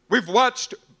 We've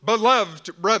watched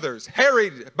beloved brothers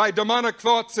harried by demonic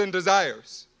thoughts and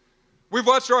desires. We've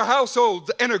watched our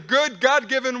households in a good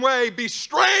God-given way be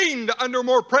strained under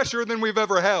more pressure than we've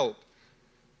ever held.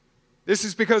 This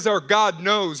is because our God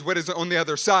knows what is on the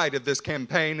other side of this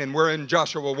campaign, and we're in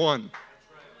Joshua 1.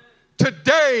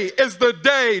 Today is the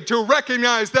day to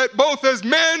recognize that both as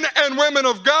men and women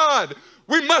of God,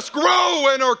 we must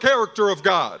grow in our character of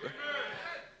God.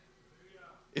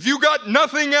 If you got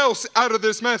nothing else out of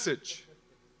this message,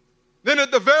 then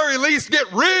at the very least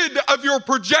get rid of your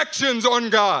projections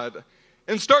on God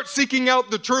and start seeking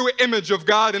out the true image of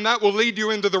God, and that will lead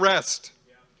you into the rest.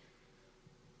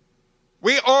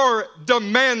 We are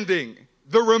demanding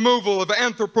the removal of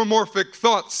anthropomorphic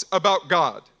thoughts about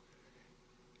God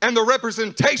and the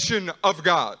representation of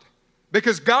God,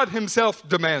 because God himself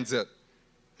demands it.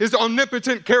 His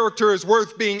omnipotent character is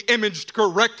worth being imaged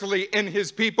correctly in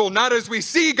his people, not as we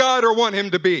see God or want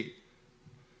him to be.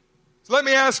 So let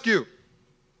me ask you,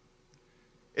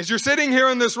 as you're sitting here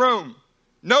in this room,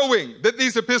 knowing that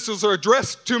these epistles are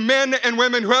addressed to men and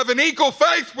women who have an equal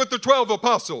faith with the 12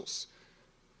 apostles,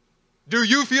 do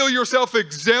you feel yourself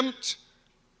exempt?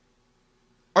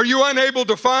 Are you unable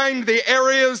to find the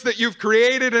areas that you've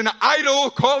created an idol,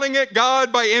 calling it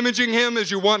God by imaging him as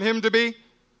you want him to be?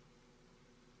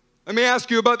 Let me ask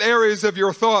you about the areas of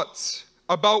your thoughts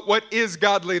about what is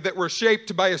godly that were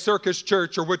shaped by a circus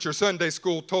church or what your Sunday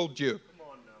school told you.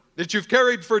 That you've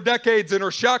carried for decades and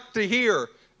are shocked to hear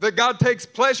that God takes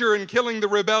pleasure in killing the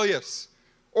rebellious,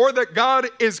 or that God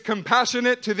is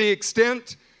compassionate to the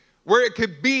extent where it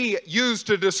could be used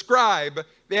to describe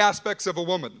the aspects of a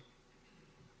woman.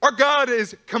 Our God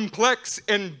is complex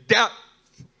in depth.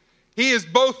 He is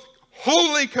both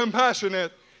wholly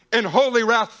compassionate and wholly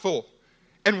wrathful.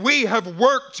 And we have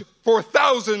worked for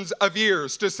thousands of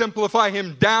years to simplify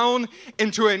him down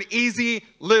into an easy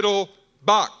little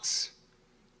box.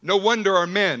 No wonder our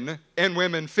men and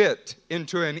women fit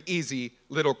into an easy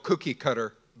little cookie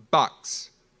cutter box.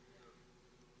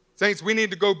 Saints, we need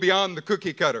to go beyond the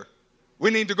cookie cutter. We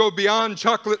need to go beyond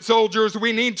chocolate soldiers.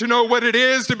 We need to know what it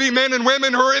is to be men and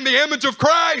women who are in the image of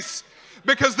Christ,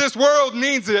 because this world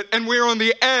needs it, and we're on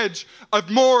the edge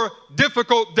of more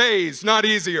difficult days, not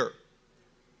easier.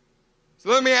 So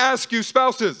let me ask you,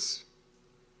 spouses,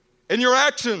 in your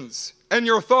actions and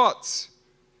your thoughts,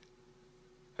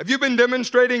 have you been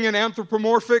demonstrating an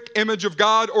anthropomorphic image of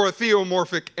God or a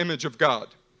theomorphic image of God?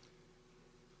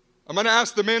 I'm going to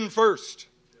ask the men first.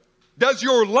 Does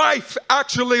your life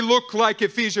actually look like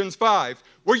Ephesians 5,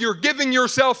 where you're giving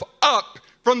yourself up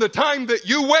from the time that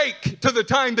you wake to the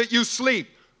time that you sleep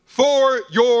for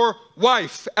your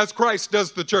wife, as Christ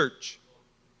does the church?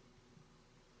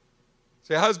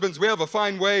 See, husbands, we have a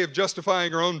fine way of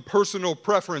justifying our own personal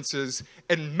preferences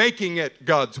and making it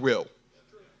God's will.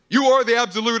 You are the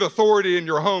absolute authority in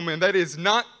your home, and that is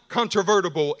not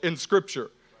controvertible in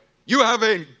Scripture. You have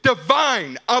a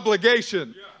divine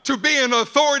obligation to be an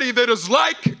authority that is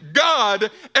like God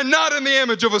and not in the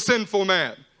image of a sinful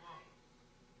man.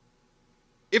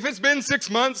 If it's been 6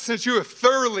 months since you have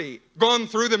thoroughly gone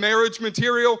through the marriage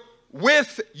material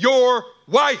with your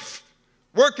wife,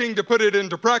 working to put it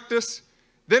into practice,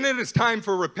 then it is time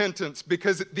for repentance,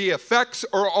 because the effects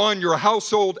are on your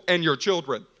household and your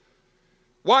children.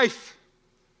 Wife,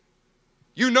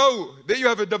 you know that you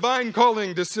have a divine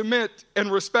calling to submit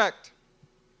and respect.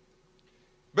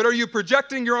 But are you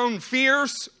projecting your own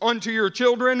fears onto your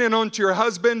children and onto your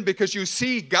husband because you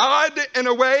see God in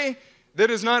a way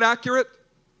that is not accurate?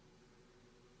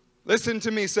 Listen to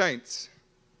me, saints.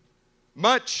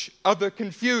 Much of the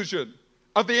confusion,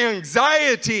 of the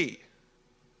anxiety,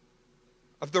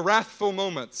 of the wrathful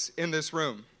moments in this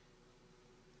room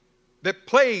that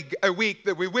plague a week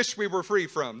that we wish we were free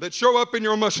from, that show up in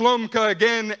your mashlomka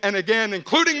again and again,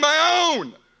 including my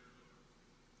own,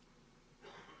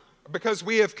 because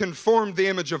we have conformed the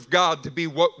image of God to be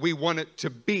what we want it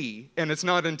to be, and it's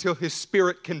not until His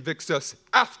Spirit convicts us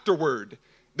afterward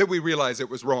that we realize it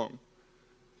was wrong.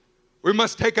 We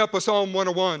must take up a Psalm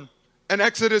 101, an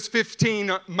Exodus 15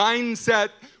 mindset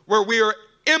where we are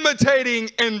imitating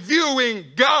and viewing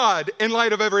God in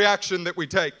light of every action that we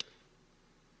take.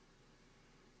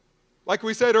 Like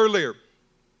we said earlier,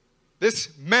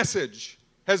 this message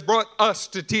has brought us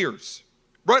to tears,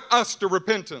 brought us to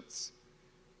repentance.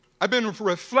 I've been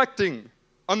reflecting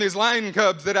on these lion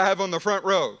cubs that I have on the front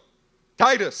row.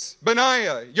 Titus,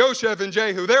 Benaiah, Yoshev, and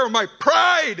Jehu. They are my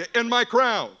pride and my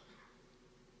crown.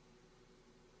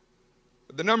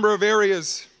 But the number of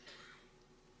areas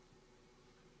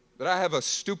that I have a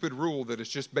stupid rule that is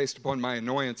just based upon my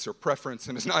annoyance or preference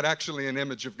and is not actually an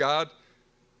image of God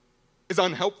is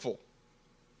unhelpful.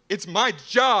 It's my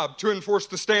job to enforce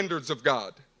the standards of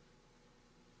God,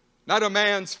 not a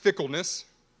man's fickleness.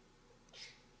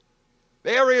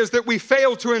 The areas that we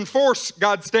fail to enforce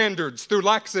God's standards through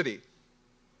laxity.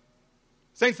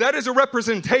 Saints, that is a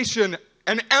representation,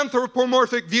 an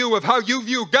anthropomorphic view of how you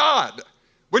view God.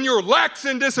 When you're lax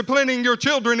in disciplining your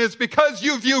children, it's because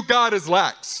you view God as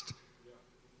laxed.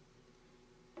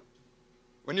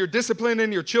 When your discipline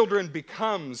in your children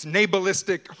becomes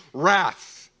neighboristic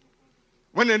wrath,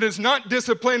 when it is not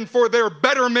discipline for their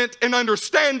betterment and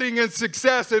understanding and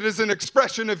success, it is an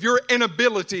expression of your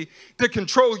inability to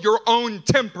control your own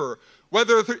temper,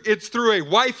 whether it's through a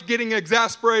wife getting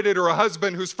exasperated or a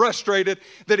husband who's frustrated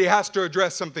that he has to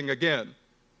address something again.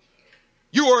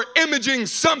 You are imaging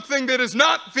something that is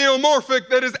not theomorphic,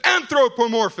 that is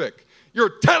anthropomorphic.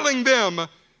 You're telling them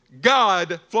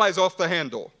God flies off the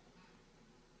handle.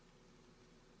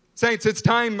 Saints, it's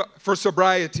time for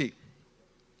sobriety.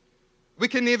 We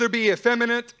can neither be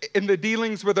effeminate in the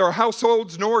dealings with our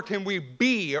households, nor can we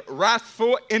be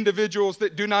wrathful individuals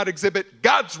that do not exhibit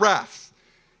God's wrath.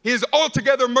 He is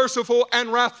altogether merciful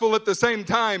and wrathful at the same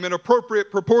time in appropriate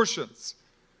proportions.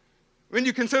 When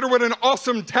you consider what an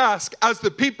awesome task as the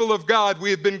people of God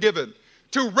we have been given,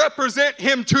 to represent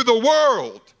Him to the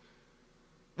world,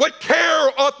 what care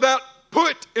ought that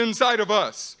put inside of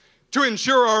us to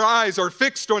ensure our eyes are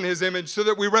fixed on His image so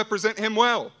that we represent Him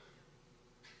well?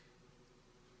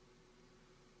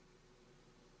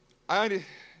 I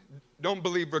don't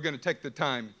believe we're going to take the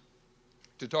time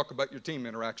to talk about your team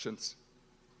interactions,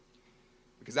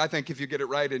 because I think if you get it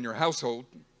right in your household,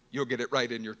 you'll get it right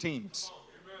in your teams.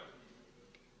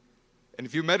 And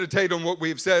if you meditate on what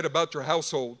we've said about your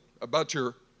household, about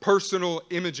your personal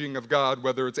imaging of God,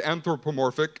 whether it's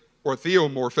anthropomorphic or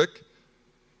theomorphic,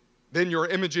 then your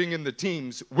imaging in the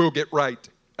teams will get right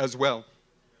as well.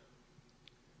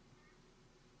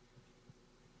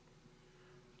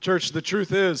 Church, the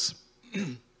truth is,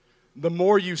 the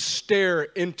more you stare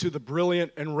into the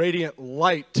brilliant and radiant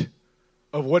light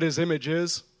of what His image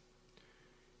is,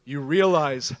 you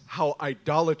realize how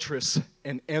idolatrous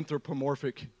and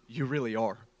anthropomorphic you really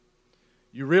are.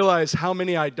 You realize how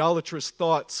many idolatrous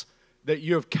thoughts that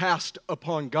you have cast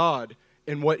upon God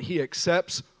and what He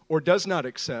accepts or does not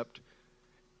accept.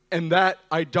 And that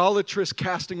idolatrous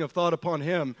casting of thought upon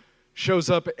Him shows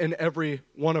up in every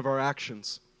one of our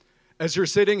actions. As you're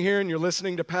sitting here and you're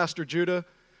listening to Pastor Judah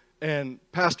and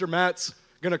Pastor Matt's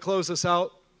going to close us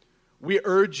out, we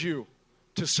urge you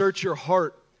to search your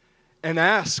heart and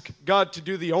ask God to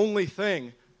do the only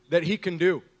thing that He can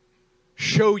do.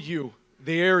 Show you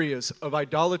the areas of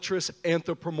idolatrous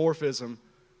anthropomorphism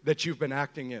that you've been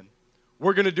acting in.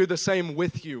 We're going to do the same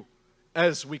with you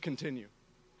as we continue.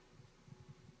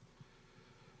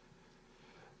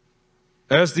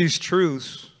 As these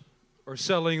truths are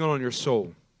settling on your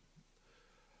soul,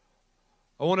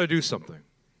 I want to do something.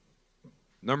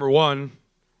 Number one,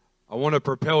 I want to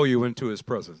propel you into His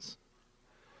presence.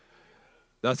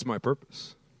 That's my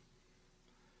purpose.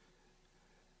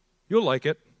 You'll like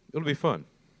it. It'll be fun.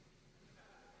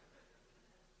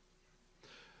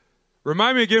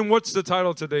 Remind me again, what's the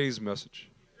title of today's message?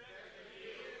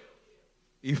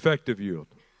 Effective yield.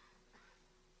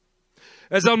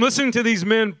 As I'm listening to these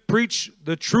men preach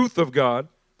the truth of God,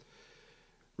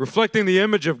 reflecting the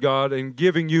image of God and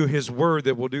giving you his word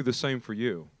that will do the same for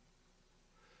you.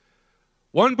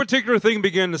 One particular thing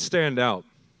began to stand out,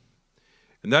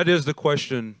 and that is the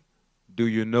question, do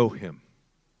you know him?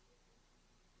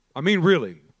 I mean,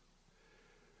 really,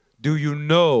 do you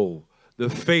know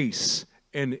the face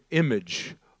and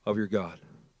image of your God?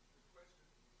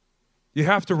 You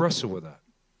have to wrestle with that.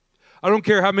 I don't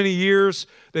care how many years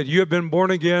that you have been born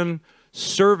again,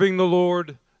 serving the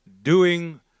Lord,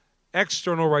 doing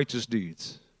external righteous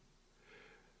deeds.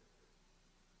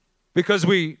 Because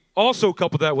we also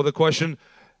couple that with a question,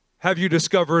 have you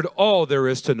discovered all there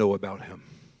is to know about him?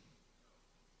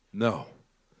 No.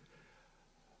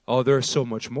 Oh, there's so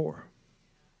much more.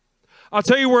 I'll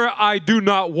tell you where I do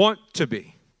not want to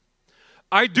be.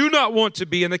 I do not want to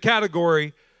be in the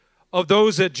category of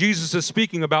those that Jesus is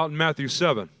speaking about in Matthew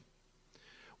 7.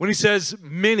 When he says,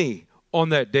 many on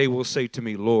that day will say to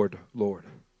me, Lord, Lord,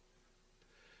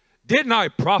 didn't I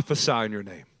prophesy in your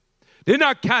name? Didn't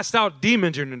I cast out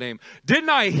demons in your name? Didn't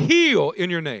I heal in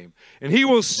your name? And he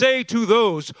will say to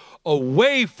those,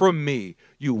 away from me,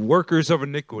 you workers of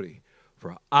iniquity,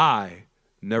 for I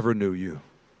never knew you.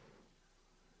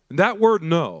 And that word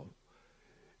know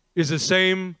is the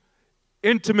same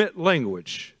intimate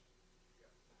language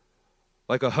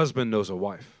like a husband knows a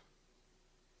wife,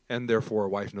 and therefore a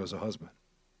wife knows a husband.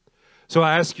 So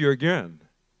I ask you again,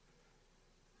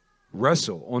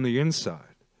 wrestle on the inside.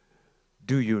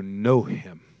 Do you know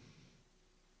him?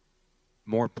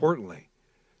 More importantly,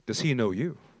 does he know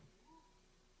you?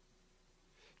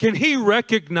 Can he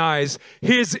recognize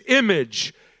his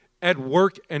image at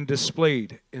work and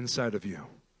displayed inside of you?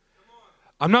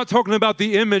 I'm not talking about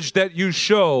the image that you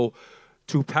show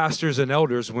to pastors and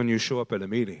elders when you show up at a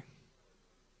meeting.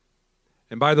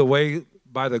 And by the way,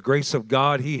 by the grace of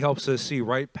God, he helps us see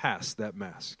right past that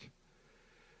mask,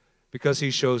 because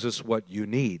he shows us what you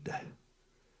need.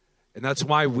 And that's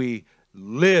why we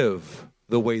live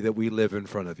the way that we live in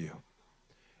front of you.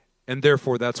 And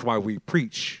therefore, that's why we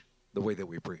preach the way that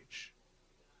we preach.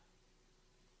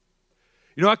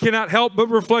 You know, I cannot help but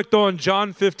reflect on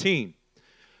John 15,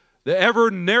 the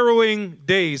ever-narrowing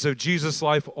days of Jesus'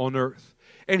 life on earth.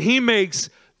 And he makes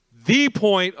the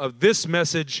point of this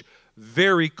message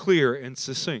very clear and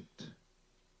succinct.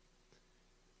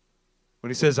 When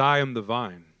he says, I am the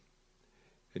vine,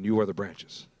 and you are the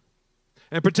branches.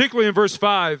 And particularly in verse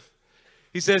 5,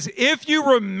 he says, if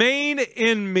you remain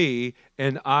in me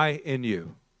and I in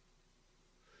you.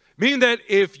 Meaning that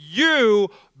if you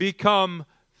become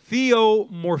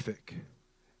theomorphic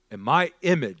and my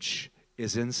image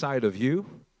is inside of you,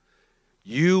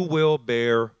 you will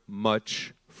bear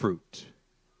much fruit.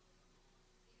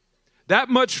 That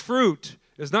much fruit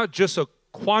is not just a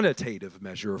quantitative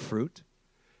measure of fruit.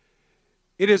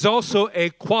 It is also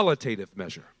a qualitative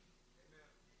measure.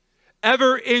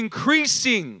 Ever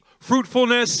increasing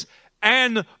fruitfulness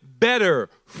and better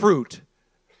fruit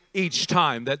each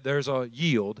time that there's a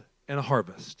yield and a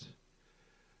harvest.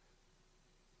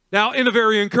 Now, in a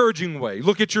very encouraging way,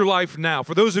 look at your life now.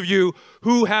 For those of you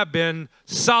who have been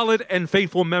solid and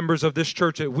faithful members of this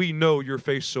church that we know your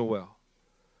face so well.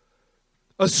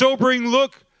 A sobering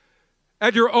look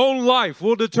at your own life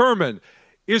will determine,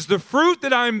 is the fruit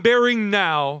that I'm bearing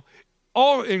now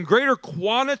all in greater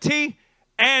quantity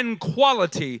and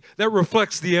quality that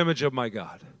reflects the image of my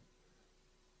God?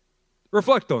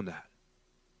 Reflect on that.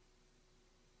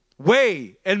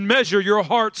 Weigh and measure your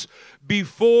hearts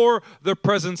before the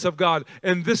presence of God.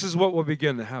 And this is what will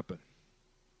begin to happen.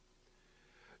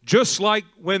 Just like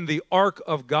when the ark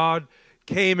of God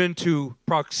came into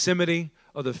proximity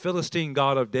of the Philistine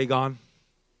god of Dagon,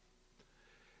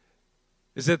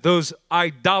 is that those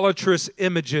idolatrous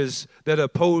images that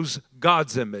oppose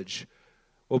God's image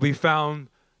will be found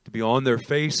to be on their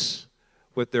face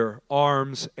with their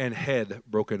arms and head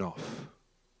broken off.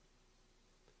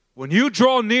 When you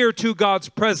draw near to God's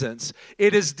presence,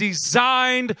 it is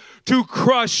designed to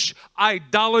crush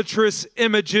idolatrous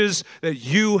images that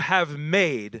you have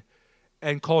made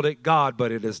and called it God,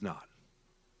 but it is not.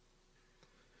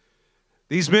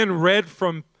 These men read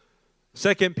from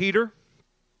 2 Peter.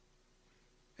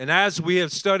 And as we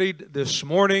have studied this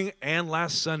morning and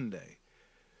last Sunday,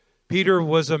 Peter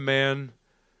was a man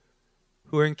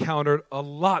who encountered a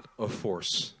lot of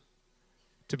force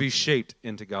to be shaped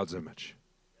into God's image.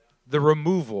 The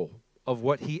removal of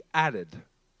what he added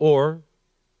or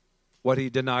what he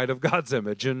denied of God's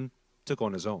image and took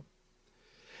on his own.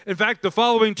 In fact, the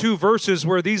following two verses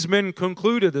where these men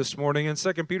concluded this morning in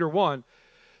 2 Peter 1,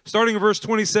 starting in verse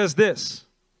 20, says this: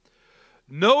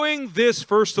 knowing this,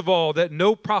 first of all, that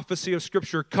no prophecy of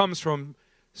Scripture comes from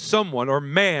someone or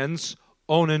man's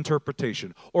own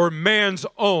interpretation or man's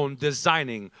own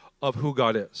designing of who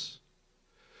God is.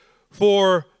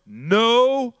 For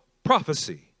no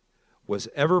prophecy was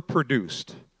ever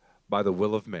produced by the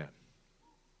will of man,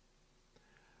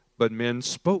 but men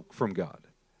spoke from God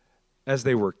as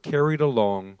they were carried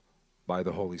along by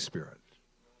the Holy Spirit.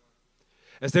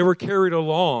 As they were carried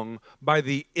along by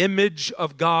the image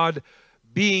of God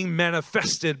being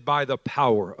manifested by the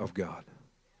power of God.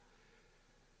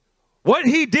 What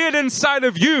he did inside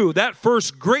of you, that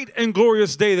first great and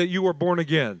glorious day that you were born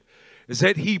again, is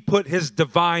that he put his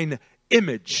divine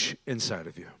image inside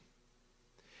of you.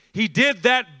 He did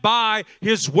that by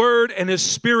his word and his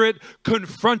spirit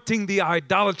confronting the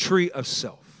idolatry of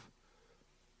self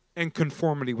and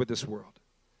conformity with this world.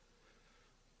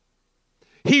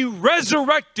 He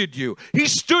resurrected you. He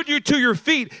stood you to your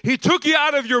feet. He took you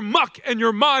out of your muck and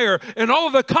your mire and all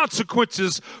of the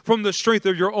consequences from the strength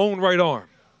of your own right arm.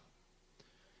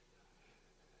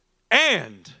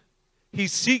 And he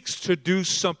seeks to do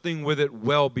something with it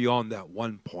well beyond that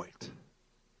one point.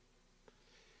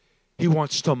 He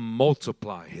wants to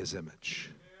multiply his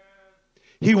image.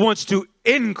 He wants to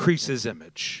increase his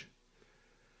image.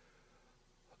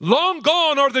 Long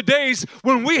gone are the days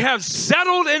when we have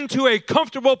settled into a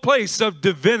comfortable place of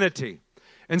divinity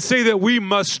and say that we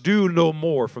must do no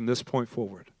more from this point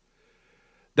forward.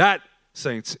 That,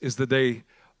 saints, is the day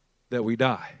that we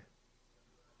die,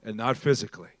 and not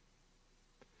physically.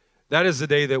 That is the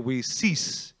day that we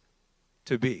cease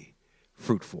to be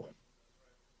fruitful.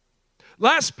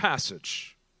 Last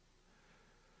passage,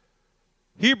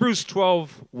 Hebrews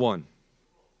 12:1.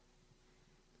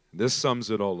 This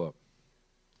sums it all up.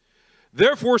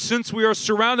 Therefore, since we are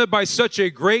surrounded by such a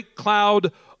great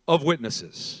cloud of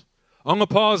witnesses. I'm going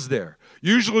to pause there.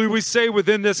 Usually we say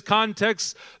within this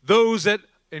context, those that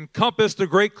encompass the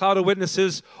great cloud of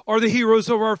witnesses are the heroes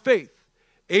of our faith.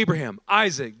 Abraham,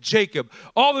 Isaac, Jacob,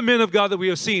 all the men of God that we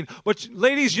have seen. But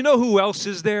ladies, you know who else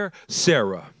is there?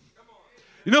 Sarah.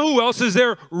 You know who else is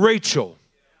there? Rachel.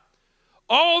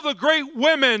 All the great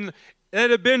women that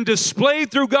have been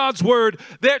displayed through God's word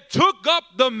that took up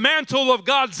the mantle of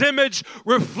God's image,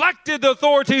 reflected the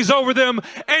authorities over them,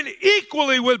 and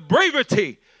equally with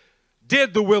bravery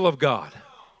did the will of God.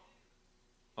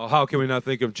 Oh, how can we not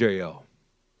think of Jael?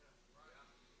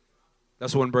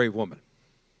 That's one brave woman.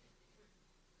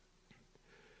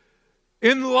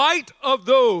 In light of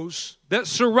those that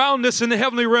surround us in the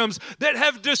heavenly realms that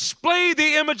have displayed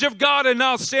the image of God and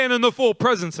now stand in the full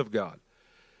presence of God,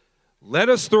 let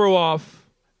us throw off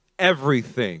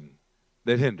everything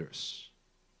that hinders.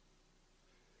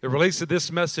 It relates to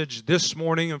this message this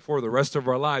morning and for the rest of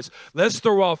our lives. Let's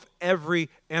throw off every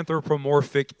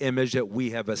anthropomorphic image that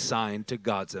we have assigned to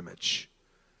God's image,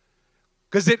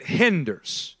 because it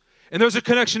hinders. And there's a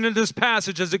connection in this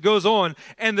passage as it goes on,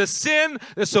 and the sin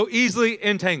that so easily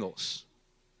entangles.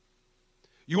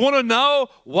 You want to know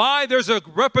why there's a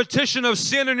repetition of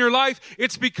sin in your life?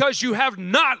 It's because you have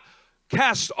not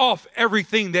cast off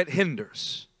everything that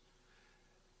hinders.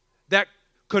 That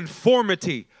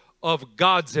conformity of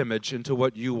God's image into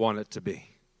what you want it to be.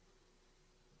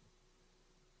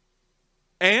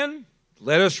 And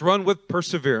let us run with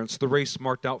perseverance the race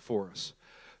marked out for us,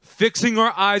 fixing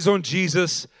our eyes on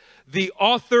Jesus, the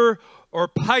author or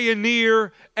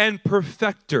pioneer and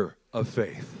perfecter of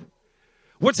faith.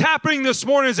 What's happening this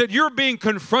morning is that you're being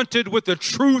confronted with the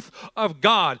truth of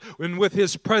God and with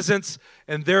his presence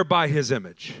and thereby his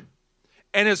image.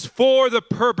 And it's for the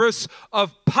purpose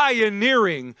of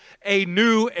pioneering a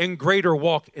new and greater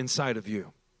walk inside of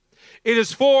you. It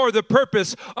is for the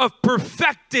purpose of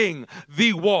perfecting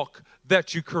the walk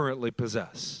that you currently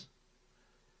possess.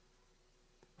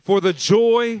 For the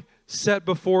joy set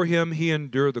before him, he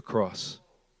endured the cross,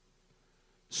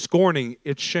 scorning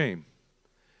its shame,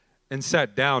 and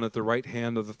sat down at the right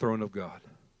hand of the throne of God.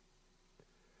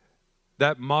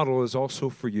 That model is also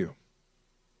for you.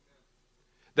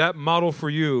 That model for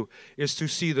you is to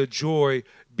see the joy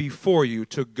before you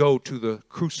to go to the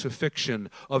crucifixion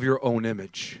of your own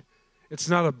image. It's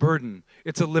not a burden.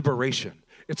 It's a liberation.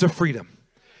 It's a freedom.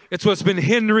 It's what's been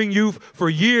hindering you for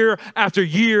year after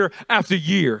year after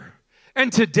year.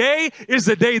 And today is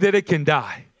the day that it can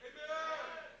die.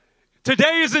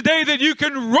 Today is the day that you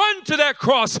can run to that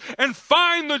cross and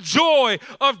find the joy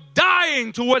of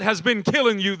dying to what has been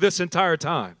killing you this entire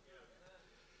time.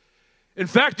 In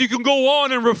fact, you can go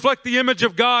on and reflect the image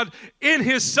of God in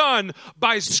his Son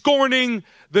by scorning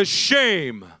the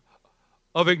shame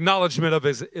of acknowledgement of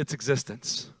its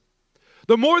existence.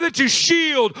 The more that you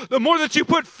shield, the more that you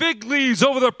put fig leaves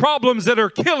over the problems that are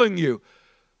killing you,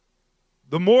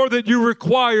 the more that you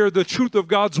require the truth of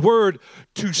God's word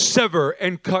to sever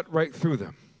and cut right through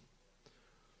them.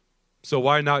 So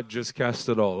why not just cast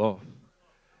it all off?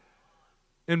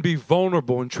 And be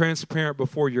vulnerable and transparent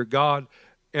before your God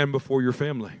and before your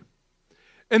family.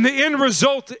 And the end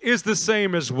result is the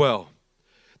same as well.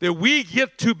 That we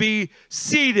get to be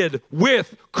seated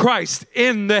with Christ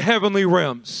in the heavenly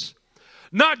realms.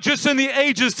 Not just in the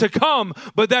ages to come,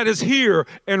 but that is here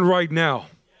and right now.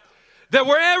 That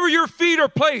wherever your feet are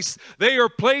placed, they are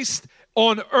placed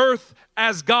on earth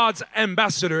as God's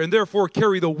ambassador and therefore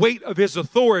carry the weight of his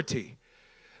authority.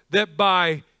 That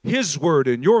by his word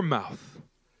in your mouth,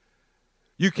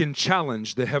 you can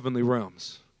challenge the heavenly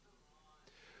realms.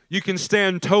 You can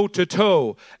stand toe to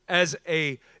toe as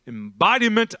an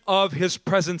embodiment of his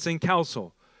presence and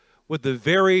counsel with the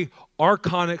very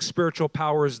archonic spiritual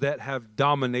powers that have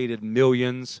dominated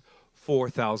millions for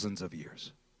thousands of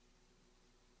years.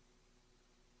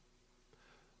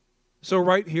 So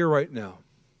right here, right now,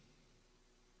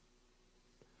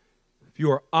 if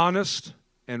you are honest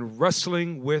and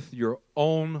wrestling with your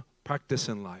own practice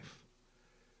in life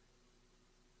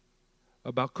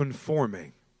about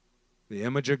conforming the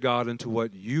image of God into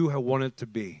what you have wanted to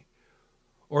be,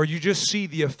 or you just see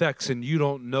the effects and you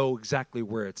don't know exactly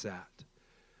where it's at,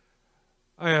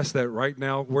 I ask that right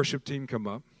now, worship team, come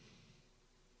up.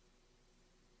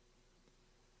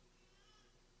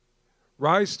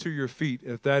 Rise to your feet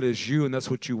if that is you and that's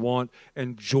what you want,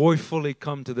 and joyfully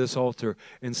come to this altar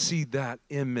and see that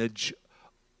image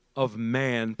of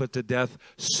man put to death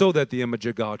so that the image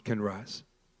of God can rise.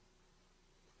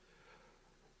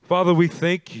 Father, we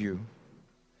thank you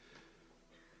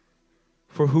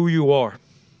for who you are.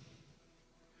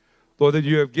 Lord, that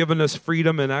you have given us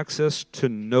freedom and access to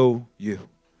know you.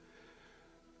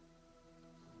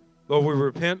 Lord, we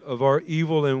repent of our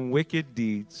evil and wicked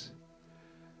deeds,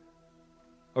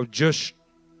 of just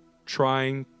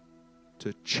trying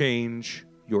to change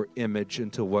your image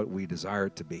into what we desire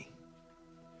it to be.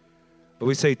 But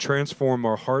we say transform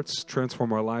our hearts,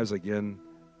 transform our lives again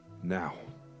now.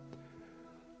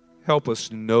 Help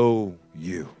us know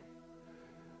you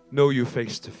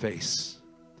face to face.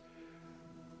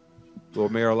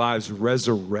 Lord, may our lives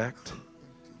resurrect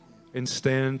and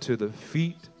stand to the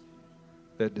feet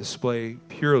that display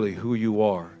purely who you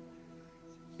are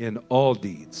in all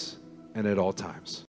deeds and at all times.